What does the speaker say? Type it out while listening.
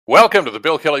Welcome to the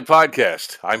Bill Kelly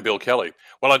Podcast. I'm Bill Kelly.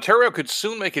 Well, Ontario could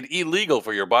soon make it illegal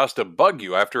for your boss to bug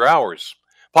you after hours.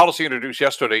 Policy introduced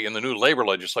yesterday in the new labor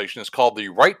legislation is called the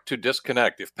right to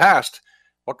disconnect. If passed,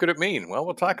 what could it mean? Well,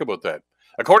 we'll talk about that.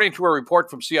 According to a report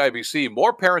from CIBC,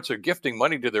 more parents are gifting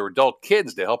money to their adult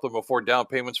kids to help them afford down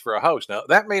payments for a house. Now,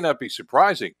 that may not be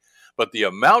surprising, but the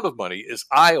amount of money is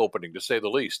eye-opening, to say the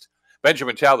least.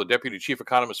 Benjamin Tao, the Deputy Chief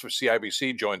Economist for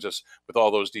CIBC, joins us with all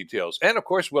those details. And, of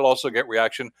course, we'll also get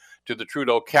reaction to the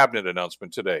Trudeau cabinet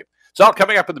announcement today. It's all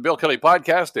coming up in the Bill Kelly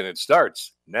Podcast, and it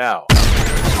starts now.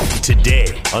 Today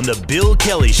on the Bill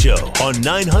Kelly Show on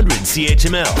 900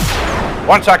 CHML. I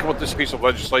want to talk about this piece of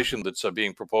legislation that's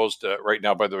being proposed right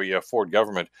now by the Ford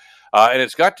government. And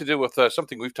it's got to do with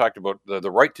something we've talked about, the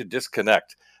right to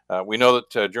disconnect. We know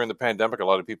that during the pandemic, a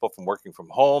lot of people from working from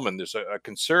home, and there's a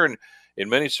concern in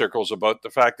many circles about the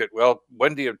fact that, well,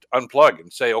 when do you unplug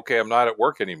and say, okay, I'm not at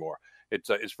work anymore?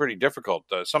 It's pretty difficult.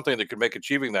 Something that could make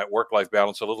achieving that work-life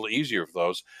balance a little easier for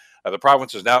those. The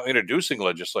province is now introducing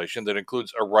legislation that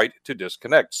includes a right to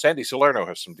disconnect. Sandy Salerno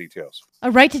has some details.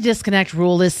 A right to disconnect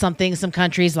rule is something some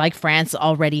countries like France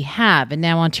already have, and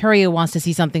now Ontario wants to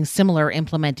see something similar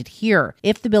implemented here.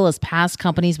 If the bill is passed,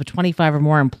 companies with 25 or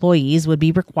more employees would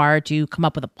be required to come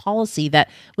up with a policy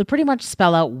that would pretty much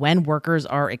spell out when workers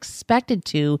are expected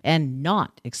to and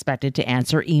not expected to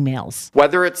answer emails.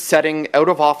 Whether it's setting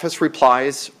out-of-office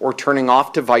replies or turning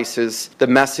off devices, the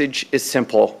message is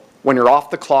simple. When you're off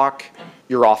the clock,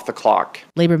 you're off the clock.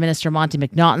 Labour Minister Monty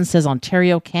McNaughton says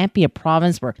Ontario can't be a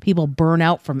province where people burn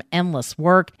out from endless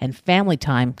work and family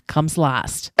time comes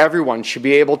last. Everyone should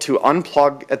be able to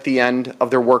unplug at the end of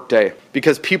their workday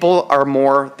because people are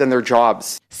more than their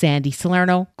jobs. Sandy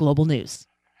Salerno, Global News.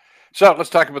 So let's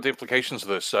talk about the implications of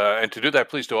this. And to do that,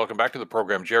 please do welcome back to the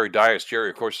program Jerry Dias. Jerry,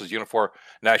 of course, is Unifor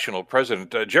National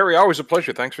President. Jerry, always a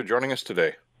pleasure. Thanks for joining us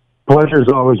today. Pleasure's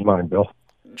always mine, Bill.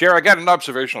 Jerry, I got an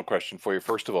observational question for you,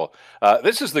 first of all.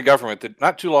 This is the government that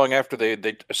not too long after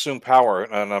they assumed power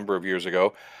a number of years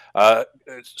ago,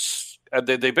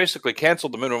 they basically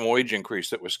canceled the minimum wage increase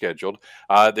that was scheduled.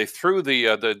 They threw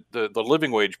the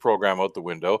living wage program out the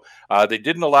window. They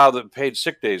didn't allow the paid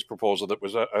sick days proposal that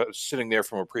was sitting there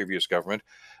from a previous government.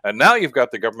 And now you've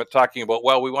got the government talking about,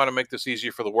 well, we want to make this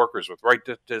easier for the workers with right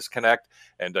to disconnect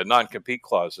and non-compete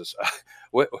clauses.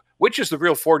 Which is the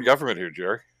real Ford government here,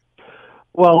 Jerry?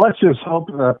 Well, let's just hope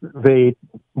that they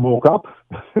woke up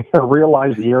and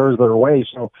realized the errors of their way.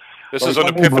 So this is an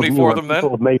epiphany for them then?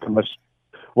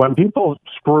 When people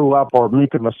screw up or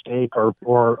make a mistake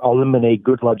or eliminate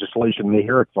good legislation, they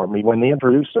hear it from me. When they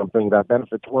introduce something that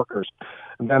benefits workers,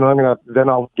 then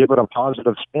I'll give it a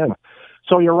positive spin.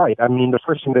 So you're right. I mean, the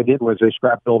first thing they did was they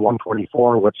scrapped Bill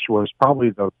 124, which was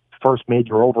probably the first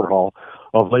major overhaul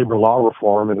of labor law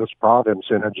reform in this province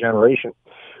in a generation.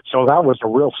 So that was a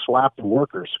real slap to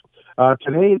workers.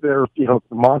 Today,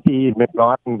 Monty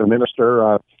McNaughton, the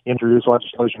minister, introduced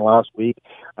legislation last week,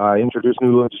 introduced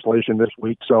new legislation this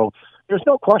week. So there's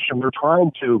no question they're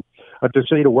trying to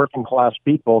say to working class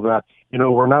people that,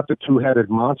 we're not the two-headed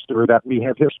monster that we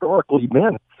have historically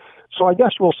been. So I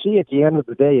guess we'll see at the end of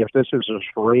the day if this is a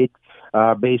charade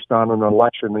based on an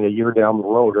election a year down the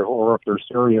road, or if they're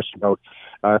serious about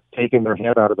taking their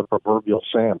head out of the proverbial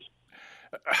sand.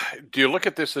 Do you look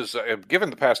at this as, given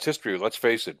the past history, let's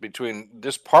face it, between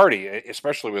this party,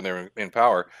 especially when they're in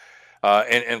power,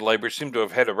 and Labour seem to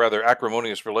have had a rather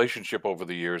acrimonious relationship over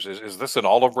the years. Is this an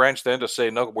olive branch then to say,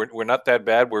 no, we're not that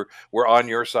bad, we're on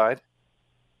your side?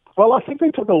 Well, I think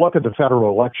they took a look at the federal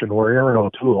election where Aaron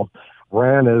O'Toole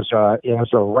ran as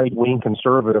a right-wing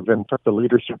conservative and took the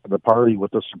leadership of the party with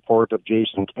the support of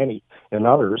Jason Kenney and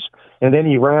others. And then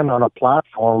he ran on a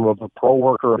platform of a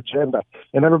pro-worker agenda.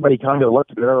 And everybody kind of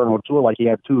looked at Aaron O'Toole like he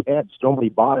had two heads. Nobody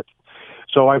bought it.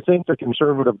 So I think the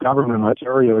Conservative government in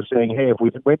Ontario is saying, hey, if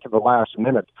we wait to the last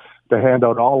minute to hand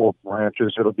out olive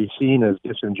branches, it'll be seen as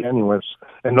disingenuous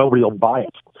and nobody will buy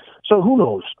it. So who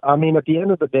knows? I mean, at the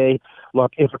end of the day,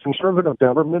 look, if a Conservative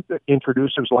government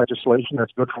introduces legislation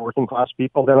that's good for working class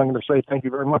people, then I'm going to say thank you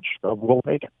very much. We'll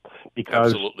take it.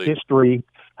 Because Absolutely. History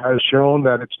has shown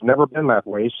that it's never been that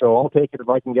way, so I'll take it if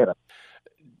I can get it.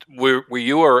 Were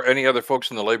you or any other folks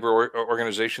in the labor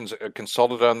organizations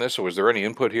consulted on this, or was there any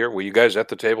input here? Were you guys at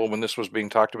the table when this was being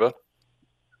talked about?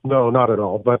 No, not at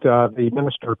all. But the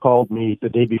minister called me the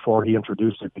day before he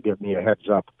introduced it to give me a heads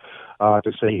up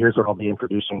to say, here's what I'll be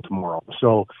introducing tomorrow.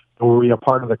 So were we a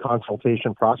part of the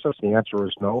consultation process? The answer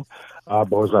is no. But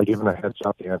was I given a heads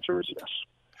up? The answer is yes.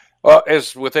 Well,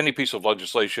 as with any piece of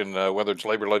legislation, whether it's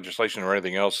labor legislation or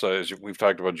anything else, as we've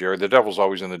talked about, Jerry, the devil's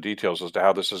always in the details as to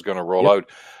how this is going to roll out.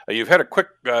 You've had a quick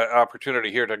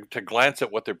opportunity here to glance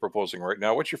at what they're proposing right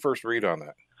now. What's your first read on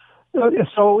that?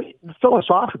 So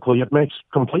philosophically, it makes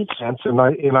complete sense, and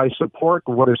I support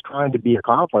what is trying to be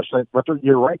accomplished. But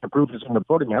you're right, the proof is in the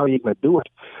pudding. How are you going to do it?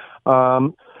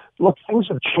 Look, things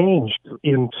have changed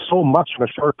in so much in a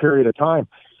short period of time.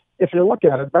 If you look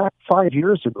at it, back 5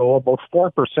 years ago, about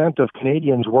 4% of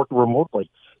Canadians worked remotely.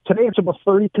 Today, it's about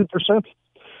 32%.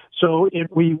 So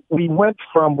we went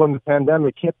from when the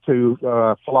pandemic hit to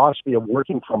philosophy of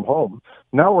working from home.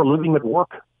 Now we're living at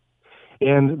work.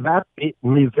 And that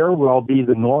may very well be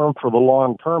the norm for the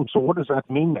long term. So what does that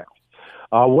mean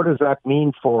now? What does that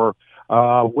mean for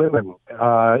women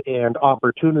and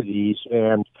opportunities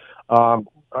and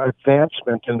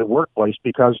advancement in the workplace?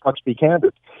 Because let's be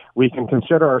candid, we can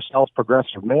consider ourselves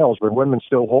progressive males, but women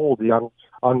still hold the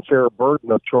unfair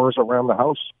burden of chores around the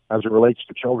house as it relates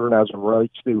to children, as it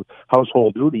relates to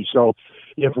household duties. So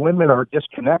if women are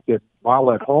disconnected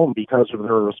while at home because of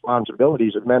their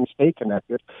responsibilities, and men stay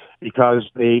connected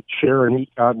because they share an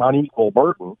unequal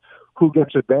burden, who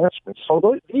gets advancement?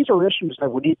 So these are issues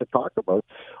that we need to talk about.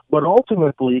 But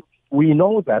ultimately, we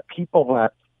know that people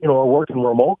that are working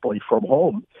remotely from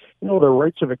home, their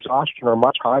rates of exhaustion are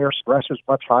much higher, stress is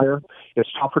much higher, it's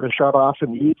tougher to shut off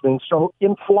in the evening. So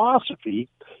in philosophy,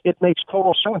 it makes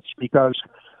total sense because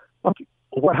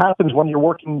what happens when you're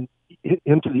working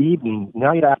into the evening,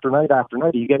 night after night after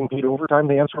night? Are you getting paid overtime?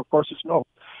 The answer, of course, is no.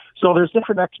 So there's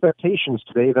different expectations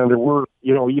today than there were,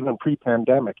 even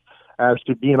pre-pandemic, as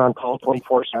to being on call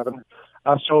 24/7.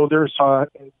 So there's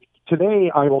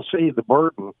today, I will say the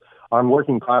burden on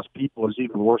working class people is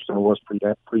even worse than it was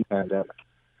pre-pandemic.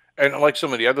 And like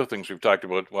some of the other things we've talked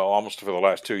about, well, almost for the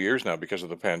last 2 years now because of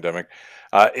the pandemic,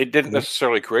 it didn't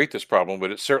necessarily create this problem, but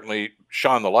it certainly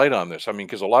shone the light on this. I mean,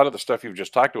 because a lot of the stuff you've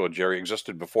just talked about, Jerry,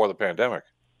 existed before the pandemic.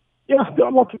 Yeah,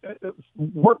 look,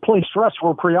 workplace stress,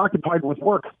 we're preoccupied with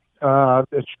work.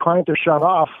 It's trying to shut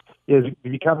off is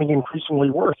becoming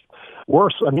increasingly worse.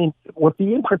 I mean, with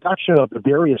the introduction of the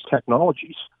various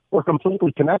technologies, we're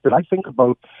completely connected. I think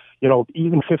about,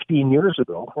 even 15 years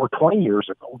ago or 20 years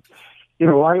ago,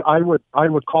 I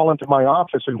would call into my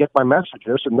office and get my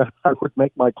messages, and then I would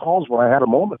make my calls when I had a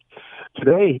moment.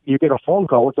 Today, you get a phone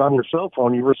call, it's on your cell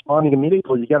phone, you're responding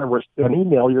immediately. You get an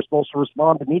email, you're supposed to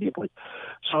respond immediately.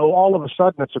 So all of a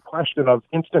sudden, it's a question of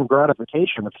instant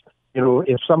gratification.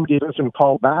 If somebody doesn't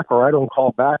call back or I don't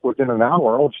call back within an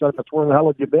hour, all of a sudden, it's where the hell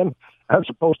have you been? As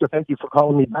opposed to thank you for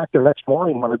calling me back the next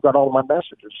morning when I've got all my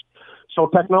messages. So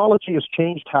technology has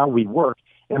changed how we work.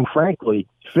 And frankly,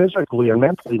 physically and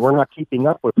mentally, we're not keeping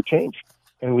up with the change,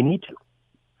 and we need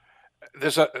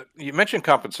to. You mentioned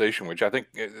compensation, which I think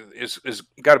is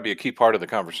got to be a key part of the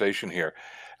conversation here.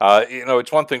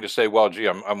 It's one thing to say, well, gee,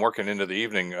 I'm working into the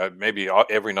evening, maybe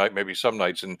every night, maybe some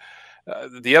nights, and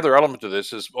the other element to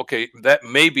this is, okay, that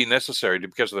may be necessary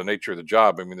because of the nature of the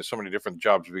job. I mean, there's so many different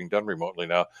jobs being done remotely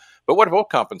now. But what about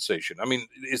compensation? I mean,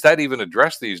 is that even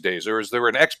addressed these days, or is there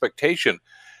an expectation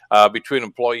between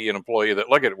employee and employee that,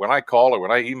 look at it, when I call or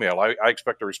when I email, I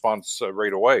expect a response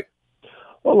right away?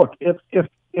 Well, look, if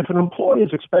an employee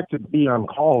is expected to be on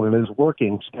call and is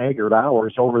working staggered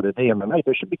hours over the day and the night,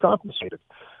 they should be compensated.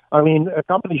 I mean, a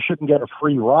company shouldn't get a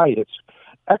free ride. It's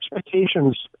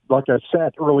expectations, like I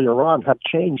said earlier on, have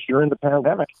changed during the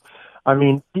pandemic. I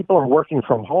mean, people are working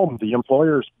from home. The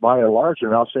employers, by and large,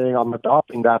 are now saying, I'm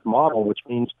adopting that model, which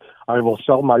means I will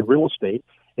sell my real estate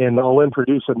and I'll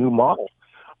introduce a new model.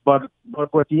 But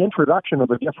with the introduction of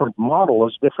a different model,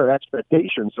 there's different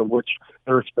expectations of which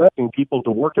they're expecting people to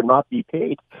work and not be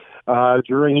paid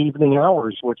during evening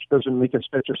hours, which doesn't make a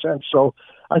stitch of sense. So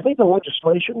I think the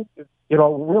legislation,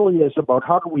 really is about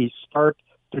how do we start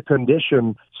to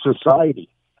condition society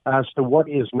as to what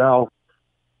is now,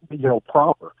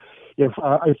 proper. If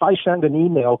I send an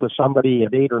email to somebody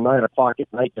at 8 or 9 o'clock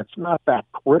at night, it's not that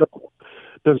critical.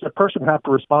 Does the person have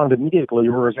to respond immediately,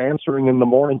 or is answering in the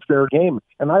morning fair game?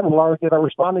 And I would argue that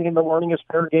responding in the morning is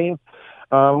fair game.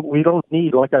 We don't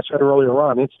need, like I said earlier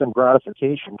on, instant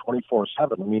gratification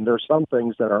 24/7. I mean, there's some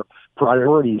things that are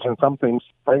priorities, and some things,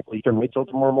 frankly, can wait till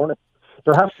tomorrow morning.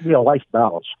 There has to be a life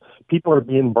balance. People are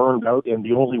being burned out, and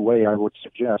the only way I would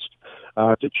suggest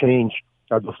to change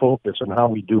the focus on how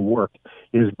we do work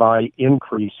is by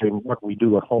increasing what we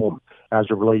do at home as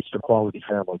it relates to quality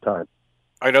family time.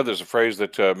 I know there's a phrase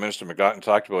that Minister McNaughton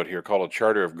talked about here called a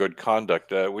charter of good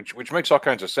conduct, which makes all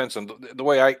kinds of sense. And the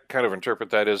way I kind of interpret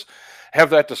that is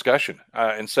have that discussion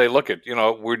and say, look,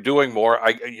 we're doing more.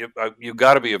 You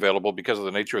got to be available because of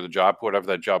the nature of the job, whatever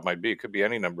that job might be. It could be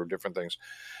any number of different things.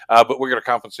 But we're going to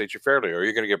compensate you fairly, or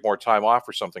you're going to get more time off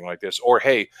or something like this. Or,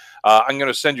 hey, I'm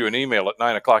going to send you an email at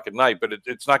 9 o'clock at night, but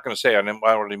it's not going to say I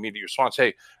want an immediate response.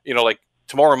 Hey,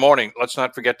 tomorrow morning, let's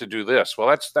not forget to do this. Well,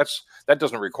 that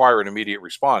doesn't require an immediate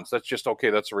response. That's just, okay,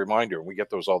 that's a reminder. And we get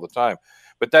those all the time.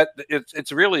 But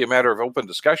it's really a matter of open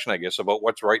discussion, I guess, about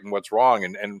what's right and what's wrong,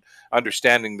 and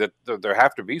understanding that there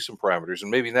have to be some parameters,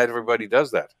 and maybe not everybody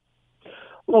does that.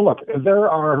 Well, look, there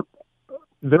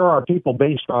are people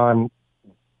based on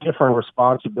different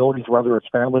responsibilities, whether it's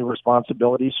family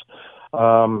responsibilities,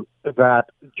 that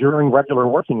during regular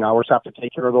working hours have to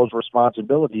take care of those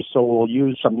responsibilities. So we'll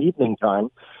use some evening time,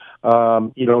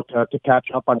 to catch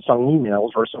up on some emails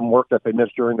or some work that they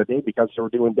missed during the day because they were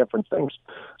doing different things.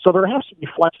 So there has to be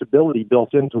flexibility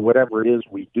built into whatever it is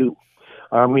we do.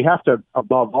 We have to,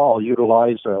 above all,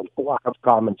 utilize a lot of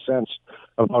common sense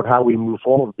about how we move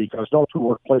forward, because no two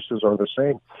workplaces are the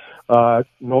same.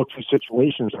 No two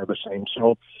situations are the same.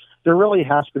 So there really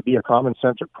has to be a common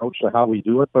sense approach to how we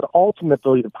do it. But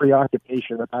ultimately, the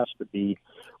preoccupation has to be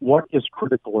what is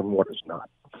critical and what is not.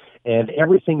 And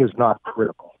everything is not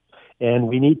critical. And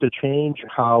we need to change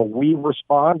how we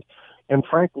respond, and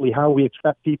frankly, how we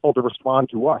expect people to respond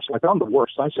to us. Like, I'm the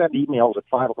worst. I send emails at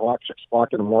 5 o'clock, 6 o'clock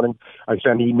in the morning. I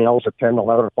send emails at 10,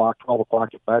 11 o'clock, 12 o'clock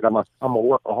at night. I'm a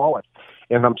workaholic.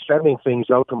 And I'm sending things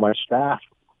out to my staff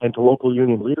and to local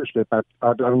union leadership at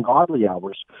ungodly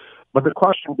hours. But the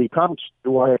question becomes,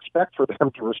 do I expect for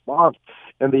them to respond?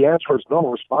 And the answer is no.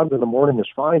 Respond in the morning is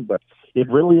fine, but it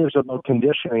really is about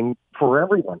conditioning for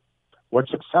everyone.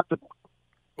 What's acceptable?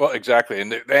 Well, exactly,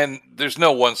 and there's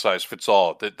no one size fits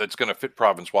all that's going to fit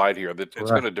province wide here. That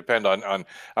it's going to depend on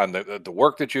the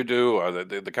work that you do,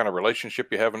 the kind of relationship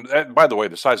you have, and by the way,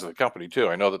 the size of the company too.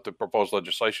 I know that the proposed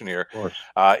legislation here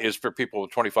is for people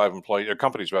with 25 employees, or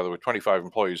companies rather with 25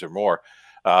 employees or more,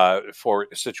 for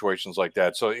situations like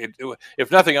that. So, if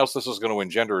nothing else, this is going to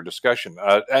engender a discussion.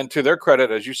 And to their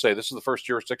credit, as you say, this is the first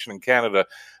jurisdiction in Canada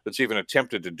that's even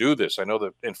attempted to do this. I know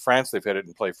that in France they've had it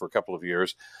in play for a couple of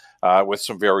years, with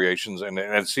some variations, and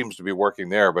it seems to be working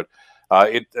there. But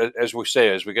as we say,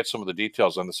 as we get some of the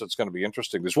details on this, it's going to be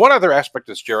interesting. There's one other aspect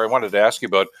of this, Jerry, I wanted to ask you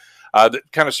about that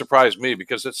kind of surprised me,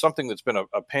 because it's something that's been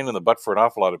a pain in the butt for an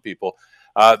awful lot of people.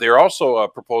 They're also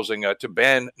proposing to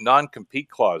ban non-compete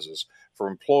clauses for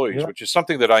employees, which is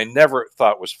something that I never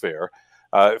thought was fair.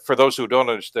 For those who don't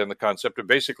understand the concept, it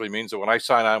basically means that when I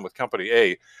sign on with company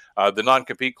A, the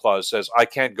non-compete clause says I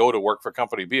can't go to work for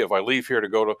company B. If I leave here to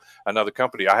go to another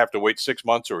company, I have to wait 6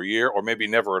 months or a year, or maybe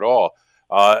never at all.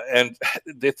 And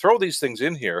they throw these things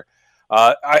in here.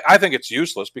 I think it's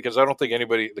useless, because I don't think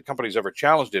the company's ever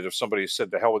challenged it if somebody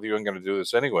said, to hell with you, I'm going to do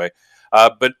this anyway.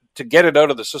 But to get it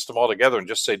out of the system altogether and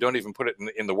just say, don't even put it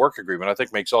in the work agreement, I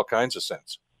think makes all kinds of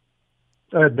sense.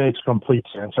 It makes complete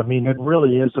sense. I mean, it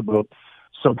really is about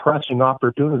suppressing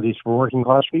opportunities for working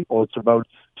class people. It's about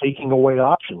taking away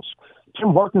options. Tim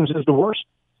Hortons is the worst.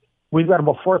 We've got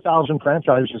about 4,000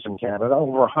 franchises in Canada,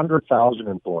 over 100,000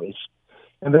 employees,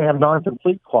 and they have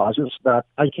non-complete clauses that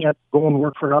I can't go and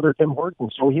work for another Tim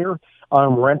Hortons. So here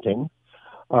I'm renting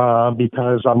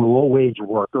because I'm a low-wage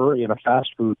worker in a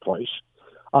fast food place.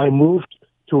 I moved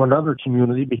to another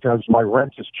community because my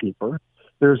rent is cheaper.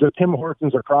 There's a Tim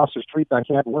Hortons across the street. I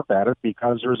can't work at it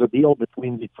because there's a deal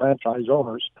between the franchise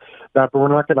owners that we're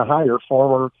not going to hire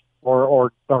former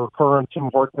or current Tim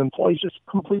Hortons employees. It's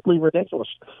completely ridiculous.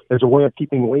 It's a way of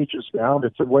keeping wages down.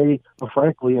 It's a way of,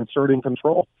 frankly, inserting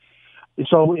control.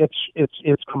 So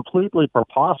it's completely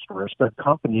preposterous that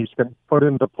companies can put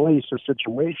into place a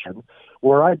situation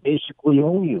where I basically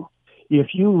own you. If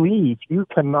you leave, you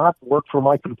cannot work for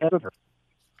my competitor.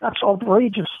 That's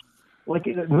outrageous.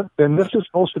 And this is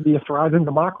supposed to be a thriving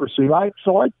democracy.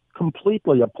 So I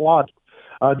completely applaud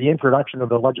the introduction of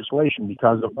the legislation,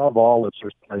 because above all, it's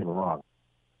just plain wrong.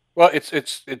 Well,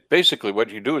 it's basically what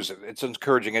you do is it's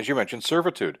encouraging, as you mentioned,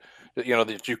 servitude.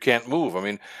 That you can't move. I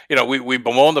mean, we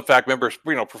bemoan the fact, members,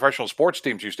 professional sports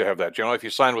teams used to have that. If you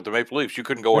signed with the Maple Leafs, you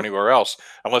couldn't go anywhere else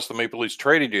unless the Maple Leafs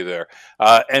traded you there.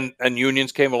 And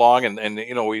unions came along,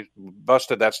 and we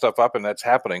busted that stuff up, and that's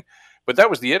happening. But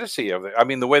that was the idiocy of it. I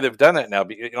mean, the way they've done that now,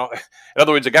 in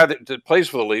other words, a guy that plays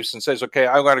for the Leafs and says, okay,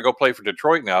 I'm going to go play for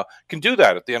Detroit now, can do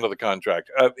that at the end of the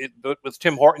contract. But with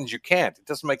Tim Hortons, you can't. It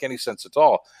doesn't make any sense at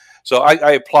all. So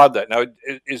I applaud that. Now,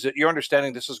 is it your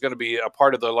understanding this is going to be a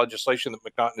part of the legislation that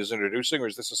McNaughton is introducing, or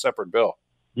is this a separate bill?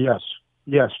 Yes.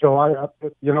 So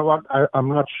I'm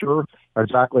not sure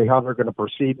exactly how they're going to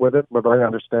proceed with it, but I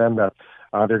understand that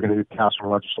they're going to pass some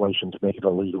legislation to make it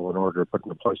illegal in order to put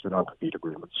into place a non-compete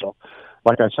agreement. So,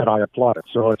 like I said, I applaud it.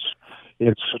 So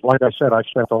it's like I said, I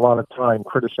spent a lot of time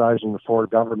criticizing the Ford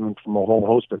government from a whole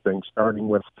host of things, starting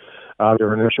with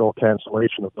their initial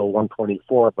cancellation of Bill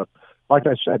 124. But like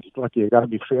I said, look, you got to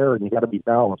be fair and you got to be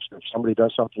balanced. If somebody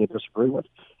does something you disagree with,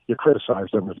 you criticize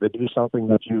them. If they do something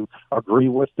that you agree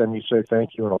with, then you say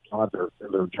thank you and applaud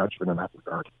their judgment in that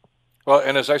regard. Well,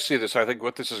 and as I see this, I think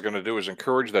what this is going to do is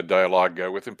encourage that dialogue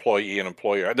with employee and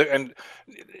employer. And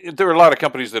there are a lot of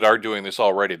companies that are doing this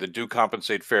already that do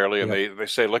compensate fairly, and they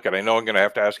say, "Look, I know I'm going to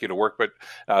have to ask you to work, but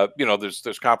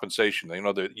there's compensation.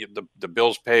 The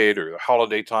bills paid, or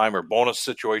holiday time, or bonus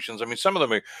situations. I mean, some of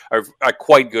them are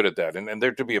quite good at that, and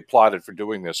they're to be applauded for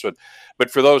doing this. But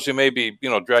for those who may be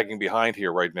dragging behind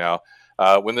here right now,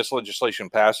 when this legislation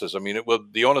passes, I mean,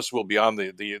 the onus will be on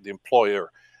the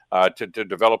employer. To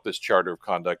develop this charter of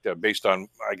conduct based on,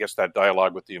 I guess, that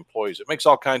dialogue with the employees. It makes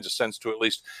all kinds of sense to at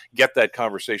least get that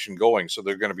conversation going. So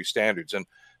there are going to be standards, and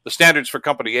the standards for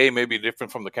company A may be different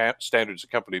from the standards of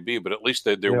company B, but at least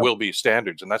there will be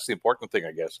standards, and that's the important thing,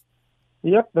 I guess.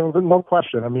 Yep, no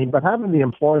question. I mean, but having the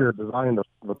employer design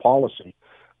the policy,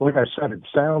 like I said, it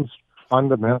sounds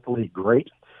fundamentally great,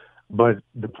 but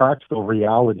the practical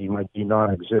reality might be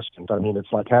non-existent. I mean, it's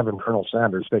like having Colonel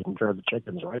Sanders taking care of the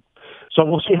chickens, right? So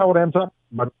we'll see how it ends up,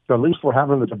 but at least we're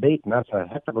having the debate, and that's a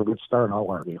heck of a good start,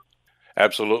 I'll argue.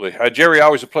 Absolutely. Jerry,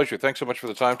 always a pleasure. Thanks so much for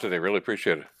the time today. Really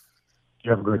appreciate it.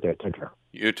 You have a great day. Take care.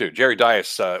 You too. Jerry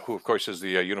Dias, who, of course, is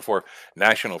the Unifor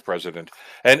National President.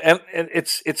 And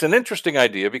it's an interesting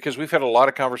idea because we've had a lot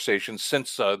of conversations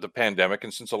since the pandemic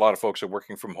and since a lot of folks are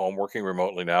working from home, working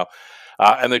remotely now,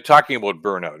 and they're talking about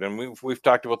burnout. And we've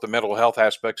talked about the mental health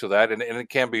aspects of that, and it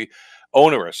can be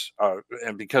onerous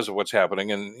and because of what's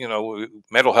happening. And,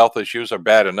 mental health issues are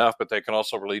bad enough, but they can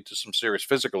also lead to some serious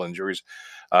physical injuries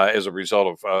as a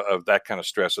result of that kind of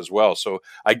stress as well. So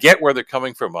I get where they're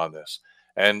coming from on this.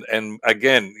 And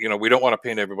again, we don't want to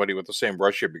paint everybody with the same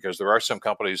brush here because there are some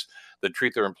companies that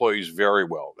treat their employees very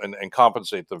well and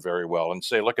compensate them very well and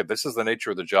say, look, this is the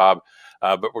nature of the job,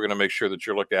 but we're going to make sure that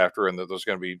you're looked after and that there's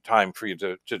going to be time for you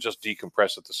to just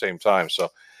decompress at the same time. So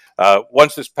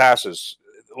once this passes,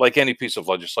 like any piece of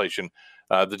legislation,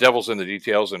 the devil's in the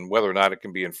details and whether or not it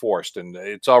can be enforced. And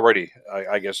it's already,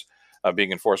 I guess,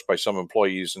 being enforced by some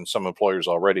employees and some employers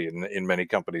already in many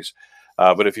companies.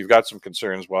 But if you've got some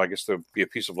concerns, well, I guess there'll be a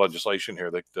piece of legislation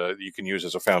here that you can use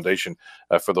as a foundation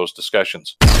for those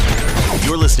discussions.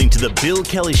 You're listening to the Bill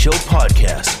Kelly Show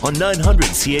podcast on 900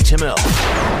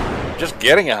 CHML. Just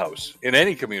getting a house in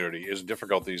any community is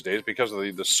difficult these days because of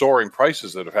the soaring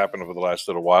prices that have happened over the last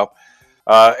little while.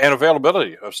 And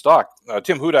availability of stock.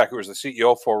 Tim Hudak, who is the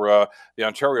CEO for the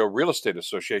Ontario Real Estate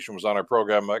Association, was on our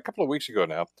program a couple of weeks ago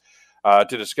now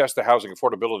to discuss the housing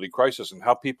affordability crisis and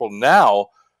how people now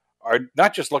are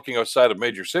not just looking outside of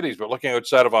major cities, but looking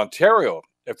outside of Ontario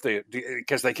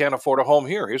because they can't afford a home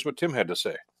here. Here's what Tim had to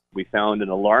say. We found an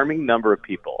alarming number of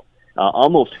people.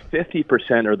 Almost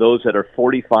 50% are those that are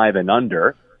 45 and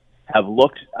under have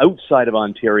looked outside of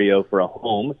Ontario for a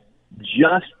home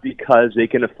just because they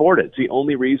can afford it. It's the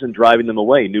only reason driving them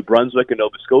away. New Brunswick and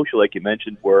Nova Scotia, like you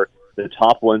mentioned, were the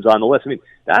top ones on the list. I mean,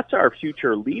 that's our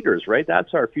future leaders, right?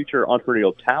 That's our future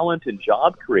entrepreneurial talent and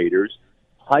job creators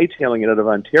hightailing it out of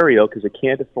Ontario because they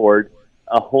can't afford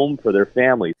a home for their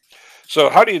families. So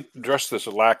how do you address this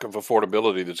lack of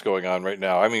affordability that's going on right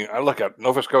now? I mean, I look at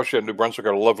Nova Scotia and New Brunswick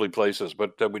are lovely places,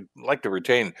 but we'd like to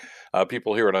retain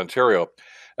people here in Ontario.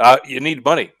 You need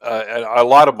money, a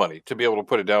lot of money, to be able to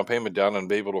put a down payment down and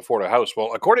be able to afford a house.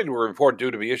 Well, according to a report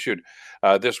due to be issued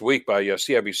this week by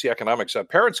CIBC Economics,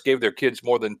 parents gave their kids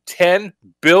more than $10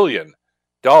 billion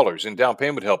in down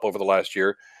payment help over the last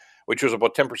year, which was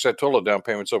about 10% total down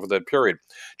payments over that period.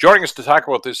 Joining us to talk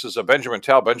about this is Benjamin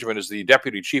Tal. Benjamin is the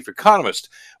Deputy Chief Economist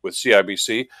with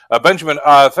CIBC. Benjamin,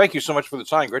 thank you so much for the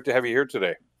time. Great to have you here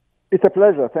today. It's a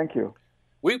pleasure. Thank you.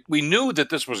 We knew that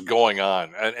this was going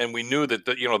on, and we knew that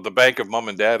the bank of mom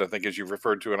and dad, I think, as you've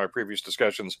referred to in our previous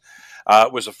discussions,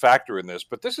 was a factor in this.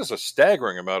 But this is a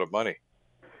staggering amount of money.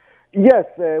 Yes,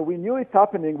 we knew it's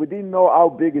happening. We didn't know how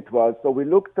big it was. So we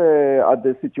looked at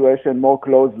the situation more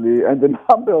closely, and the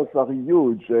numbers are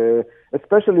huge,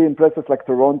 especially in places like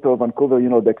Toronto, Vancouver,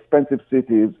 the expensive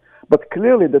cities. But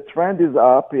clearly the trend is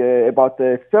up. About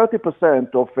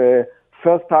 30% of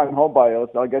first-time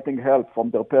homebuyers are getting help from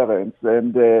their parents,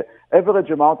 and the average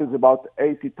amount is about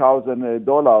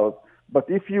 $80,000. But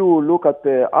if you look at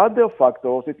the other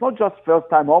factors, it's not just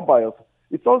first-time homebuyers.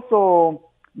 It's also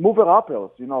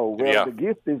mover-uppers, where the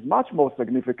gift is much more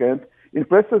significant. In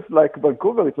places like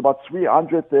Vancouver, it's about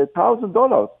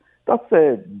 $300,000. That's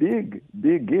a big,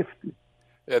 big gift.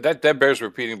 Yeah, that bears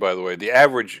repeating, by the way. The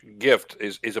average gift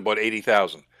is about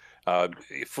 $80,000. uh,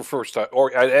 for first time,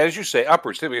 or as you say,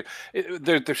 upwards.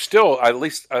 There's still, at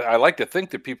least I like to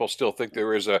think that people still think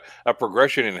there is a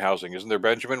progression in housing, isn't there,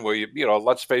 Benjamin? Where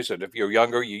let's face it, if you're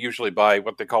younger, you usually buy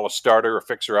what they call a starter, a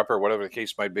fixer upper, whatever the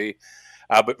case might be.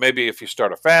 But maybe if you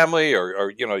start a family,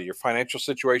 or your financial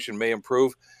situation may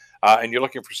improve, and you're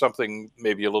looking for something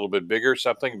maybe a little bit bigger,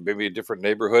 something maybe a different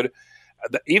neighborhood.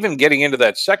 Even getting into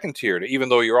that second tier, even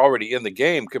though you're already in the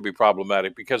game, could be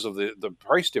problematic because of the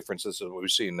price differences that we've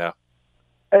seen now.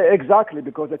 Exactly,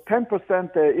 because a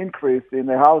 10% increase in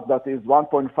a house that is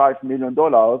 $1.5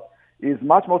 million is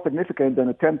much more significant than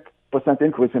a 10%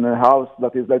 increase in a house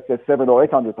that is, let's say, $700,000 or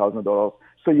 $800,000.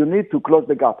 So you need to close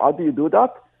the gap. How do you do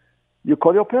that? You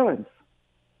call your parents.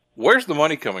 Where's the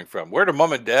money coming from? Where do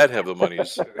mom and dad have the money?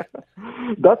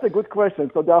 That's a good question.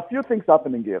 So there are a few things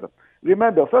happening here.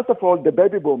 Remember, first of all, the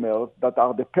baby boomers that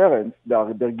are the parents, they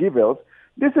are the givers.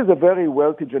 This is a very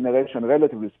wealthy generation,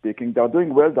 relatively speaking. They are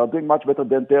doing well. They are doing much better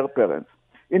than their parents.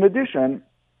 In addition,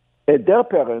 their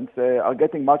parents are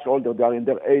getting much older. They are in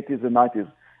their 80s and 90s.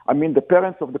 I mean, the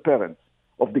parents, of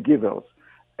the givers.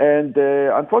 And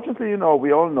unfortunately,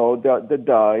 we all know that they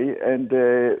die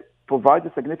and provide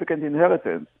a significant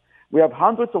inheritance. We have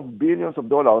hundreds of billions of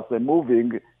dollars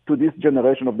moving to this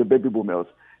generation of the baby boomers.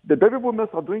 The baby boomers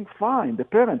are doing fine. The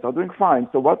parents are doing fine.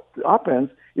 So what happens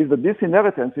is that this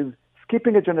inheritance is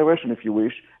skipping a generation, if you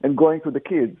wish, and going to the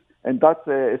kids. And that's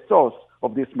a source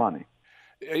of this money.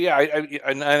 Yeah,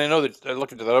 I know that I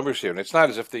look into the numbers here, and it's not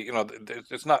as if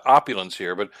it's not opulence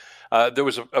here, but there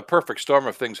was a perfect storm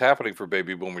of things happening for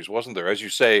baby boomers, wasn't there? As you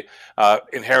say,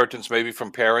 inheritance maybe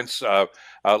from parents,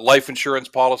 life insurance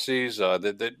policies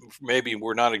that maybe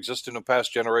were non-existent in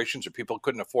past generations, or people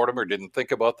couldn't afford them or didn't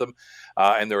think about them,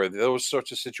 and there are those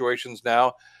sorts of situations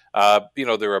now.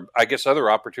 There are, I guess, other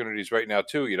opportunities right now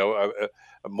too.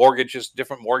 Mortgages,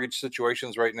 different mortgage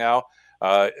situations right now.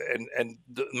 And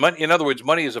the money, in other words,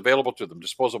 money is available to them.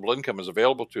 Disposable income is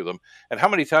available to them. And how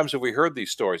many times have we heard these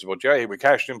stories about, yeah, we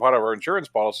cashed in part of our insurance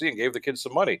policy and gave the kids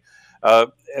some money?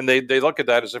 And they look at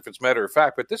that as if it's matter of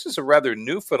fact. But this is a rather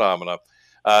new phenomenon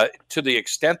to the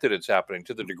extent that it's happening,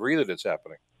 to the degree that it's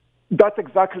happening. That's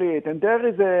exactly it. And there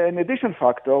is an additional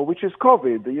factor, which is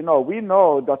COVID. We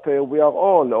know that we are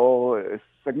all, or a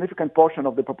significant portion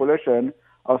of the population,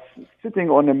 are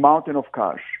sitting on a mountain of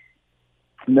cash.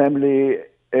 Namely,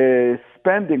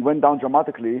 spending went down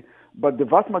dramatically, but the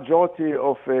vast majority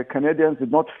of Canadians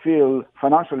did not feel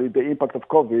financially the impact of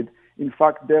COVID. In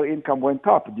fact, their income went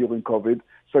up during COVID.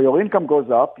 So your income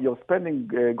goes up, your spending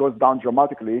goes down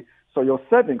dramatically, so your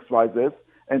savings rises,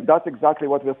 and that's exactly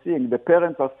what we're seeing. The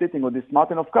parents are sitting on this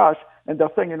mountain of cash, and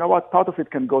they're saying, you know what, part of it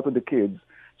can go to the kids.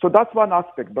 So that's one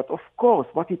aspect. But of course,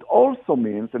 what it also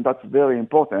means, and that's very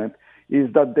important,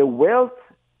 is that the wealth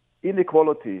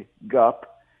inequality gap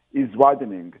is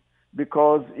widening,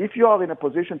 because if you are in a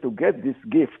position to get this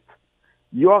gift,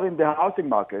 you are in the housing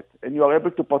market and you are able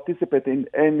to participate in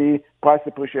any price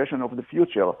appreciation of the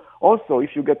future. Also,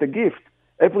 if you get a gift,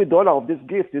 every dollar of this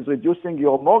gift is reducing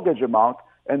your mortgage amount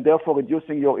and therefore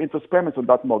reducing your interest payments on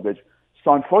that mortgage.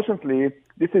 So unfortunately,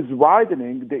 this is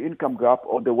widening the income gap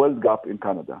or the wealth gap in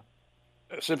Canada.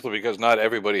 Simply because not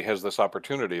everybody has this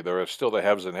opportunity. There are still the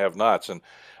haves and have-nots, and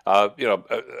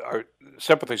our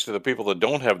sympathies to the people that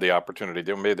don't have the opportunity.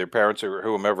 They may their parents or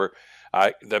whomever.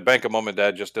 The bank of mom and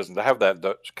dad just doesn't have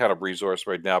that kind of resource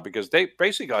right now, because they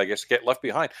basically, I guess, get left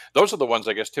behind. Those are the ones,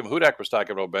 I guess, Tim Hudak was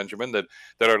talking about, Benjamin, that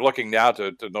are looking now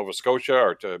to Nova Scotia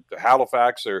or to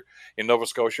Halifax or in Nova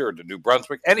Scotia or to New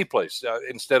Brunswick, any place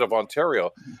instead of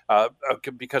Ontario,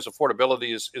 because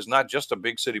affordability is not just a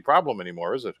big city problem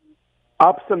anymore, is it?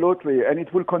 Absolutely, and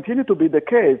it will continue to be the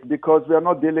case because we are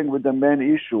not dealing with the main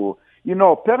issue.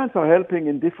 Parents are helping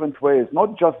in different ways,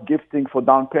 not just gifting for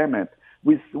down payment.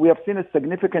 We have seen a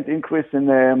significant increase in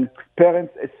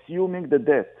parents assuming the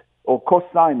debt or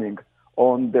co-signing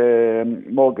on the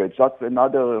mortgage. That's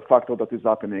another factor that is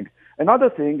happening.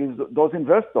 Another thing is those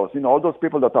investors, all those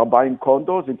people that are buying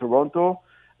condos in Toronto,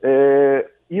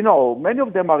 many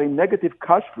of them are in negative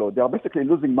cash flow. They are basically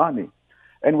losing money.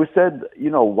 And we said,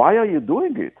 why are you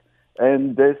doing it?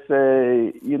 And they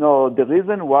say, the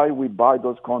reason why we buy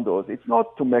those condos, it's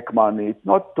not to make money. It's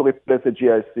not to replace a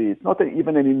GIC. It's not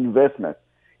even an investment.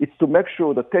 It's to make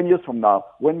sure that 10 years from now,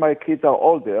 when my kids are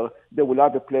older, they will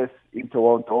have a place in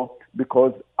Toronto,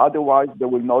 because otherwise they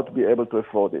will not be able to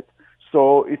afford it.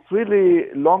 So it's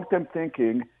really long-term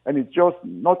thinking, and it's just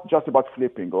not just about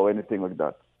flipping or anything like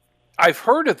that. I've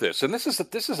heard of this, and this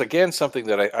is again something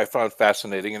that I found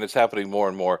fascinating, and it's happening more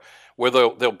and more, where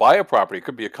they'll buy a property. It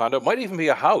could be a condo, it might even be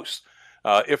a house,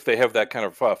 if they have that kind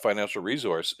of financial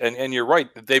resource. And you're right,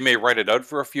 they may rent it out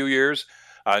for a few years,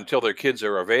 until their kids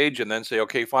are of age, and then say,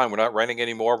 okay, fine, we're not renting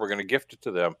anymore. We're going to gift it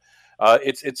to them.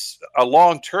 It's a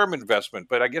long-term investment,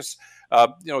 but I guess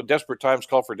desperate times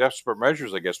call for desperate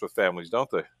measures, I guess, with families, don't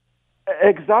they?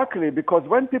 Exactly, because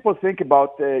when people think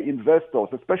about investors,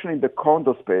 especially in the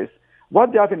condo space,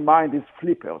 what they have in mind is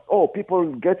flippers. Oh,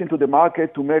 people get into the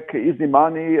market to make easy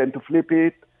money and to flip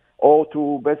it, or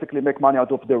to basically make money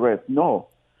out of the rest. No.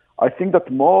 I think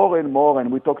that more and more,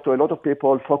 and we talk to a lot of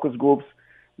people, focus groups,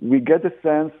 we get the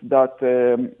sense that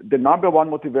the number one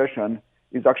motivation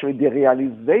is actually the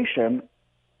realization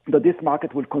that this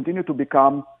market will continue to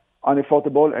become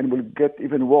unaffordable and will get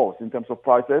even worse in terms of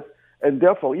prices. And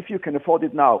therefore, if you can afford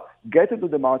it now, get into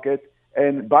the market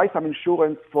and buy some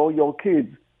insurance for your kids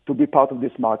to be part of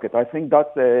this market. I think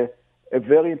that's a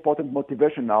very important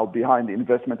motivation now behind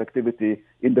investment activity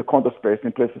in the condo space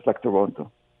in places like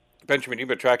Toronto. Benjamin, you've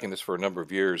been tracking this for a number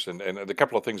of years, and the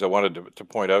couple of things I wanted to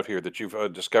point out here that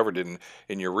you've discovered in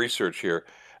your research here.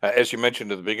 As you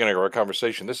mentioned at the beginning of our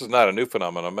conversation, this is not a new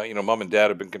phenomenon. Mom and dad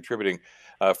have been contributing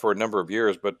for a number of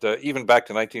years, but even back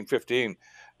to 2015,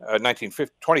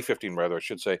 rather, I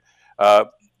should say, a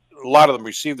lot of them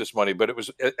received this money, but it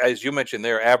was, as you mentioned,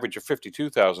 their average of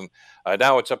 $52,000.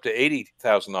 Now it's up to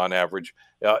 $80,000 on average.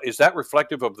 Is that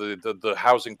reflective of the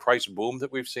housing price boom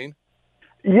that we've seen?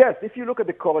 Yes, if you look at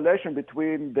the correlation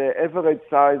between the average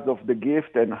size of the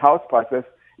gift and house prices,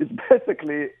 it's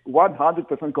basically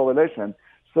 100% correlation.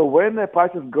 So when the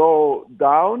prices go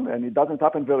down, and it doesn't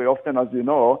happen very often, as you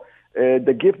know,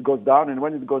 the gift goes down, and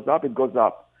when it goes up, it goes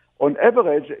up. On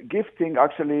average, gifting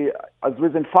actually has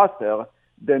risen faster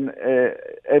than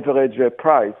average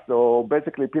price. So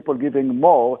basically, people giving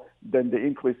more than the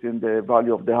increase in the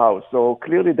value of the house. So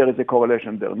clearly, there is a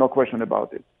correlation there, no question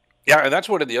about it. Yeah, and that's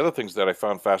one of the other things that I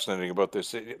found fascinating about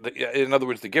this. In other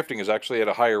words, the gifting is actually at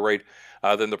a higher rate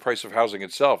than the price of housing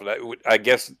itself. And I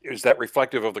guess, is that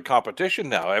reflective of the competition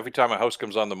now? Every time a house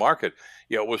comes on the market,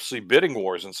 we'll see bidding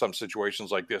wars in some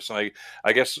situations like this. And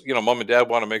I guess, mom and dad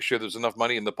want to make sure there's enough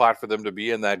money in the pot for them to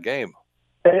be in that game.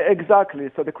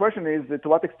 Exactly. So the question is to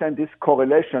what extent this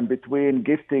correlation between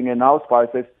gifting and house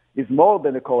prices is more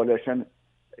than a correlation.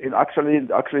 Actually,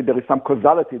 there is some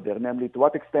causality there, namely to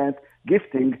what extent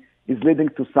gifting is leading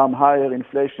to some higher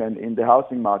inflation in the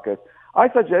housing market.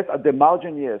 I suggest at the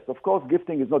margin, yes. Of course,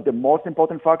 gifting is not the most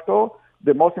important factor.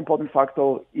 The most important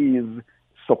factor is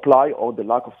supply or the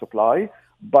lack of supply.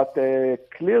 But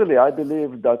clearly, I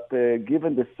believe that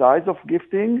given the size of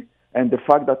gifting and the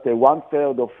fact that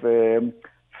 1/3 of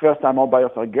first-time home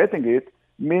buyers are getting it,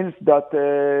 means that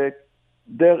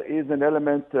there is an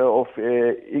element of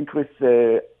increased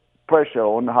pressure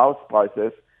on house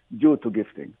prices due to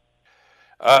gifting.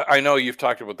 I know you've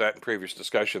talked about that in previous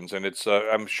discussions, and it's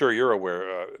I'm sure you're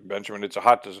aware, Benjamin, it's a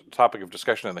hot topic of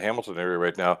discussion in the Hamilton area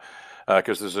right now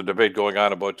because there's a debate going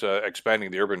on about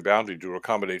expanding the urban boundary to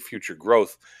accommodate future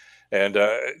growth. And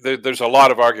there's a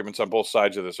lot of arguments on both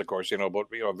sides of this, of course, about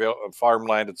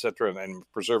farmland, et cetera, and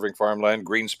preserving farmland,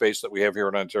 green space that we have here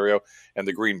in Ontario, and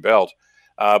the green belt.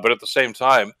 But at the same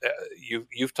time,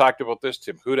 you've talked about this.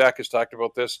 Tim Hudak has talked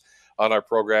about this on our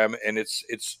program, and it's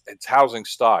housing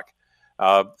stock.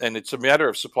 And it's a matter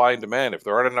of supply and demand. If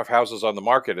there aren't enough houses on the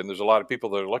market and there's a lot of people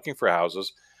that are looking for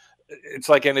houses, it's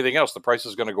like anything else. The price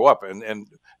is going to go up. And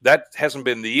that hasn't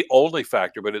been the only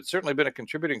factor, but it's certainly been a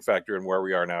contributing factor in where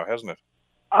we are now, hasn't it?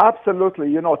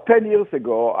 Absolutely. 10 years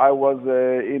ago, I was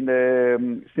in a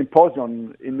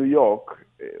symposium in New York,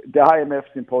 the IMF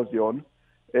symposium.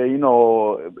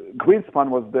 Greenspan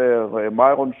was there,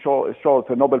 Myron Schultz,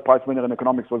 a Nobel Prize winner in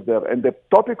economics, was there. And the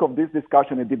topic of this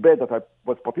discussion, a debate that I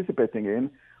was participating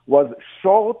in, was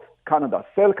short Canada,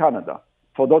 sell Canada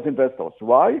for those investors.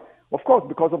 Why? Of course,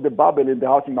 because of the bubble in the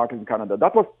housing market in Canada.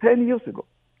 That was 10 years ago.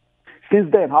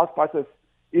 Since then, house prices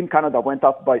in Canada went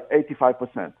up by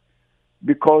 85%.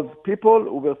 Because people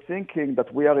who were thinking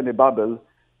that we are in a bubble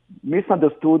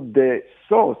misunderstood the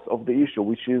source of the issue,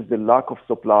 which is the lack of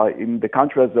supply in the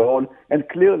country as a whole, and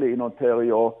clearly in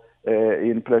Ontario,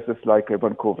 in places like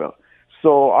Vancouver.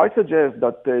 So I suggest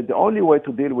that the only way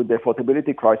to deal with the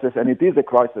affordability crisis, and it is a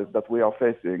crisis that we are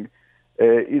facing,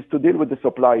 is to deal with the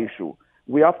supply issue.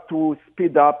 We have to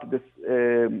speed up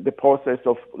the process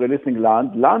of releasing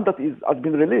land that has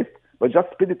been released, but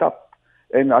just speed it up.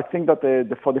 And I think that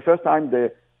for the first time,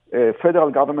 the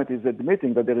federal government is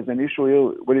admitting that there is an issue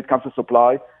here when it comes to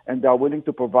supply, and they are willing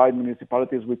to provide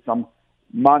municipalities with some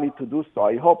money to do so.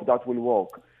 I hope that will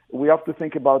work. We have to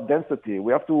think about density.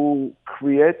 We have to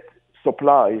create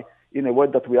supply in a way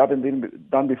that we haven't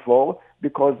done before,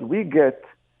 because we get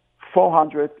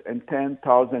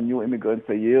 410,000 new immigrants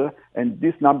a year, and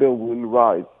this number will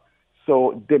rise.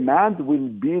 So demand will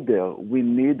be there. We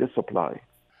need the supply.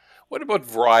 What about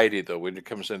variety, though, when it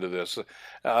comes into this?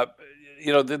 Uh,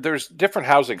 there's different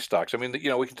housing stocks. I mean,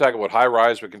 we can talk about high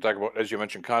rise. We can talk about, as you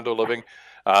mentioned, condo living.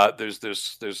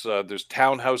 There's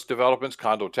townhouse developments,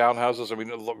 condo townhouses. I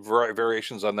mean,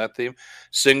 variations on that theme.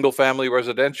 Single family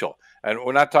residential, and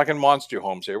we're not talking monster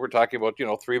homes here. We're talking about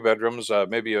 3 bedrooms,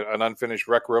 maybe an unfinished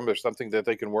rec room. There's something that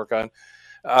they can work on.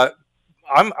 Uh,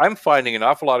 I'm finding an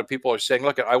awful lot of people are saying,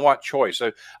 look, I want choice.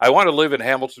 I want to live in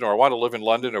Hamilton, or I want to live in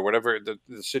London, or whatever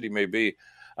the city may be.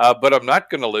 But I'm not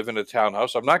going to live in a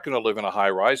townhouse. I'm not going to live in a high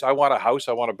rise. I want a house.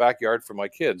 I want a backyard for my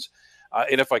kids.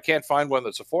 And if I can't find one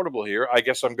that's affordable here, I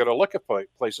guess I'm going to look at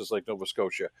places like Nova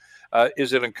Scotia.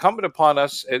 Is it incumbent upon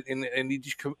us in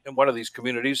one of these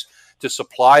communities to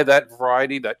supply that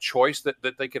variety, that choice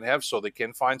that they can have, so they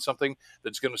can find something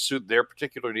that's going to suit their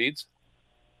particular needs?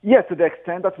 Yes, to the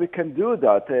extent that we can do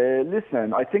that.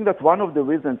 Listen, I think that one of the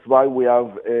reasons why we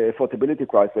have affordability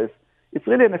crisis, it's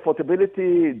really an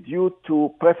affordability due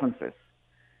to preferences.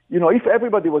 If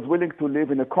everybody was willing to live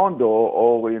in a condo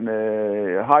or in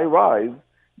a high rise,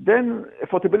 then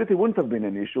affordability wouldn't have been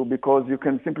an issue, because you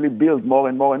can simply build more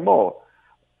and more and more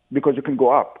because you can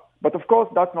go up. But of course,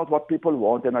 that's not what people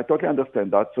want, and I totally understand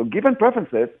that. So given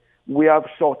preferences, we have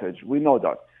shortage. We know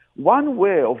that. One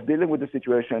way of dealing with the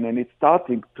situation, and it's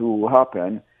starting to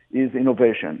happen, is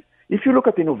innovation. If you look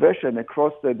at innovation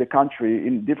across the country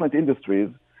in different industries,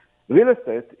 real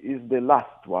estate is the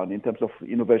last one in terms of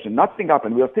innovation. Nothing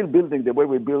happened. We are still building the way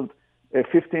we built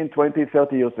 15, 20,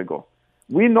 30 years ago.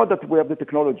 We know that we have the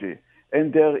technology,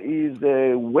 and there is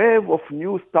a wave of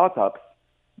new startups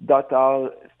that are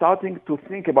starting to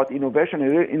think about innovation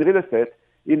in real estate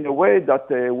in a way that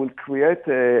will create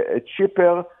a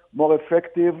cheaper, more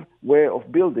effective way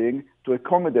of building to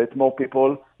accommodate more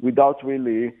people without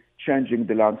really changing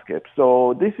the landscape.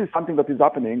 So this is something that is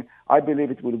happening. I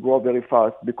believe it will grow very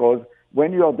fast, because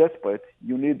when you are desperate,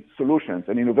 you need solutions,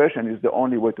 and innovation is the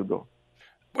only way to go.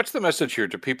 What's the message here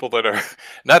to people that are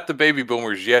not the baby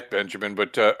boomers yet, Benjamin,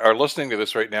 but are listening to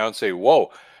this right now and say,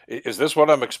 "Whoa, is this what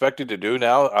I'm expected to do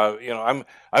now?"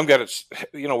 I'm got it.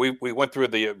 We went through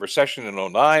the recession in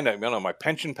 '09. My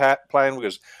pension plan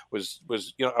was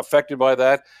affected by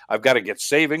that. I've got to get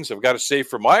savings. I've got to save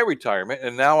for my retirement,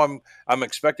 and now I'm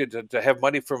expected to have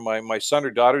money from my son or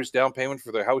daughter's down payment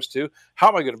for their house too. How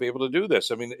am I going to be able to do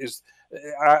this? I mean,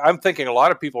 I'm thinking a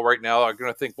lot of people right now are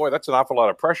going to think, boy, that's an awful lot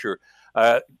of pressure,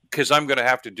 because I'm going to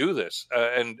have to do this,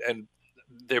 and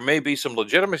there may be some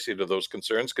legitimacy to those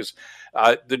concerns, because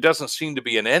there doesn't seem to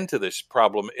be an end to this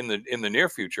problem in the near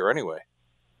future anyway.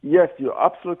 Yes, you're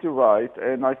absolutely right.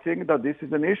 And I think that this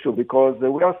is an issue, because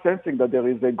we are sensing that there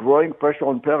is a growing pressure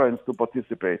on parents to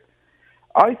participate.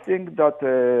 I think that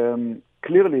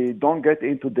clearly don't get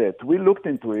into debt. We looked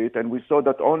into it, and we saw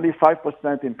that only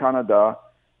 5% in Canada,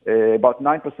 about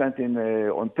 9% in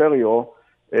Ontario,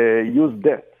 use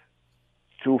debt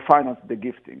to finance the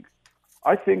gifting.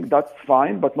 I think that's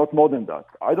fine, but not more than that.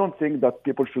 I don't think that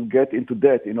people should get into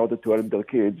debt in order to help their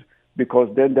kids, because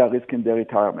then they're risking their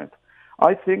retirement.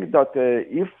 I think that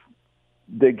if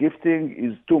the gifting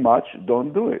is too much,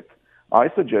 don't do it. I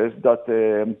suggest that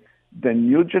the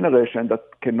new generation that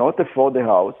cannot afford a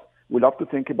house will have to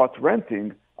think about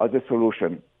renting as a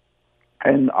solution.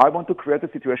 And I want to create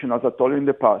a situation, as I told you in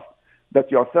the past,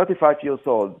 that you are 35 years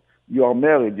old, you are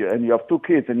married, and you have 2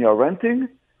 kids, and you are renting.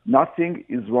 Nothing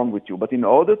is wrong with you. But in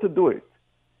order to do it,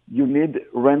 you need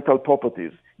rental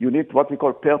properties. You need what we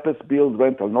call purpose-built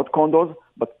rental, not condos,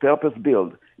 but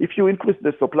purpose-built. If you increase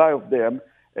the supply of them,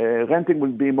 renting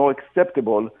will be more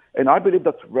acceptable. And I believe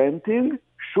that renting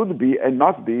should be and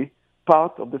must be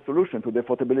part of the solution to the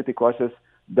affordability crisis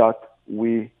that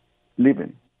we live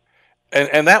in.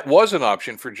 And that was an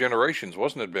option for generations,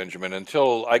 wasn't it, Benjamin?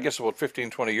 Until, I guess, about 15,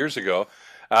 20 years ago,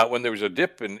 when there was a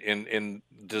dip in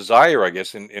desire, I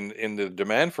guess, in the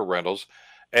demand for rentals.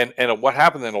 And what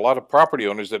happened then, a lot of property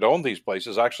owners that own these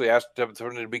places actually asked them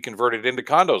to be converted into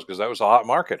condos, because that was a hot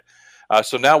market.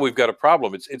 So now we've got a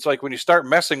problem. It's like when you start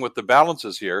messing with the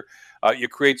balances here, you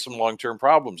create some long-term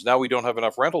problems. Now we don't have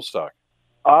enough rental stock.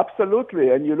 Absolutely.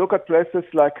 And you look at places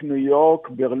like New York,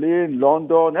 Berlin,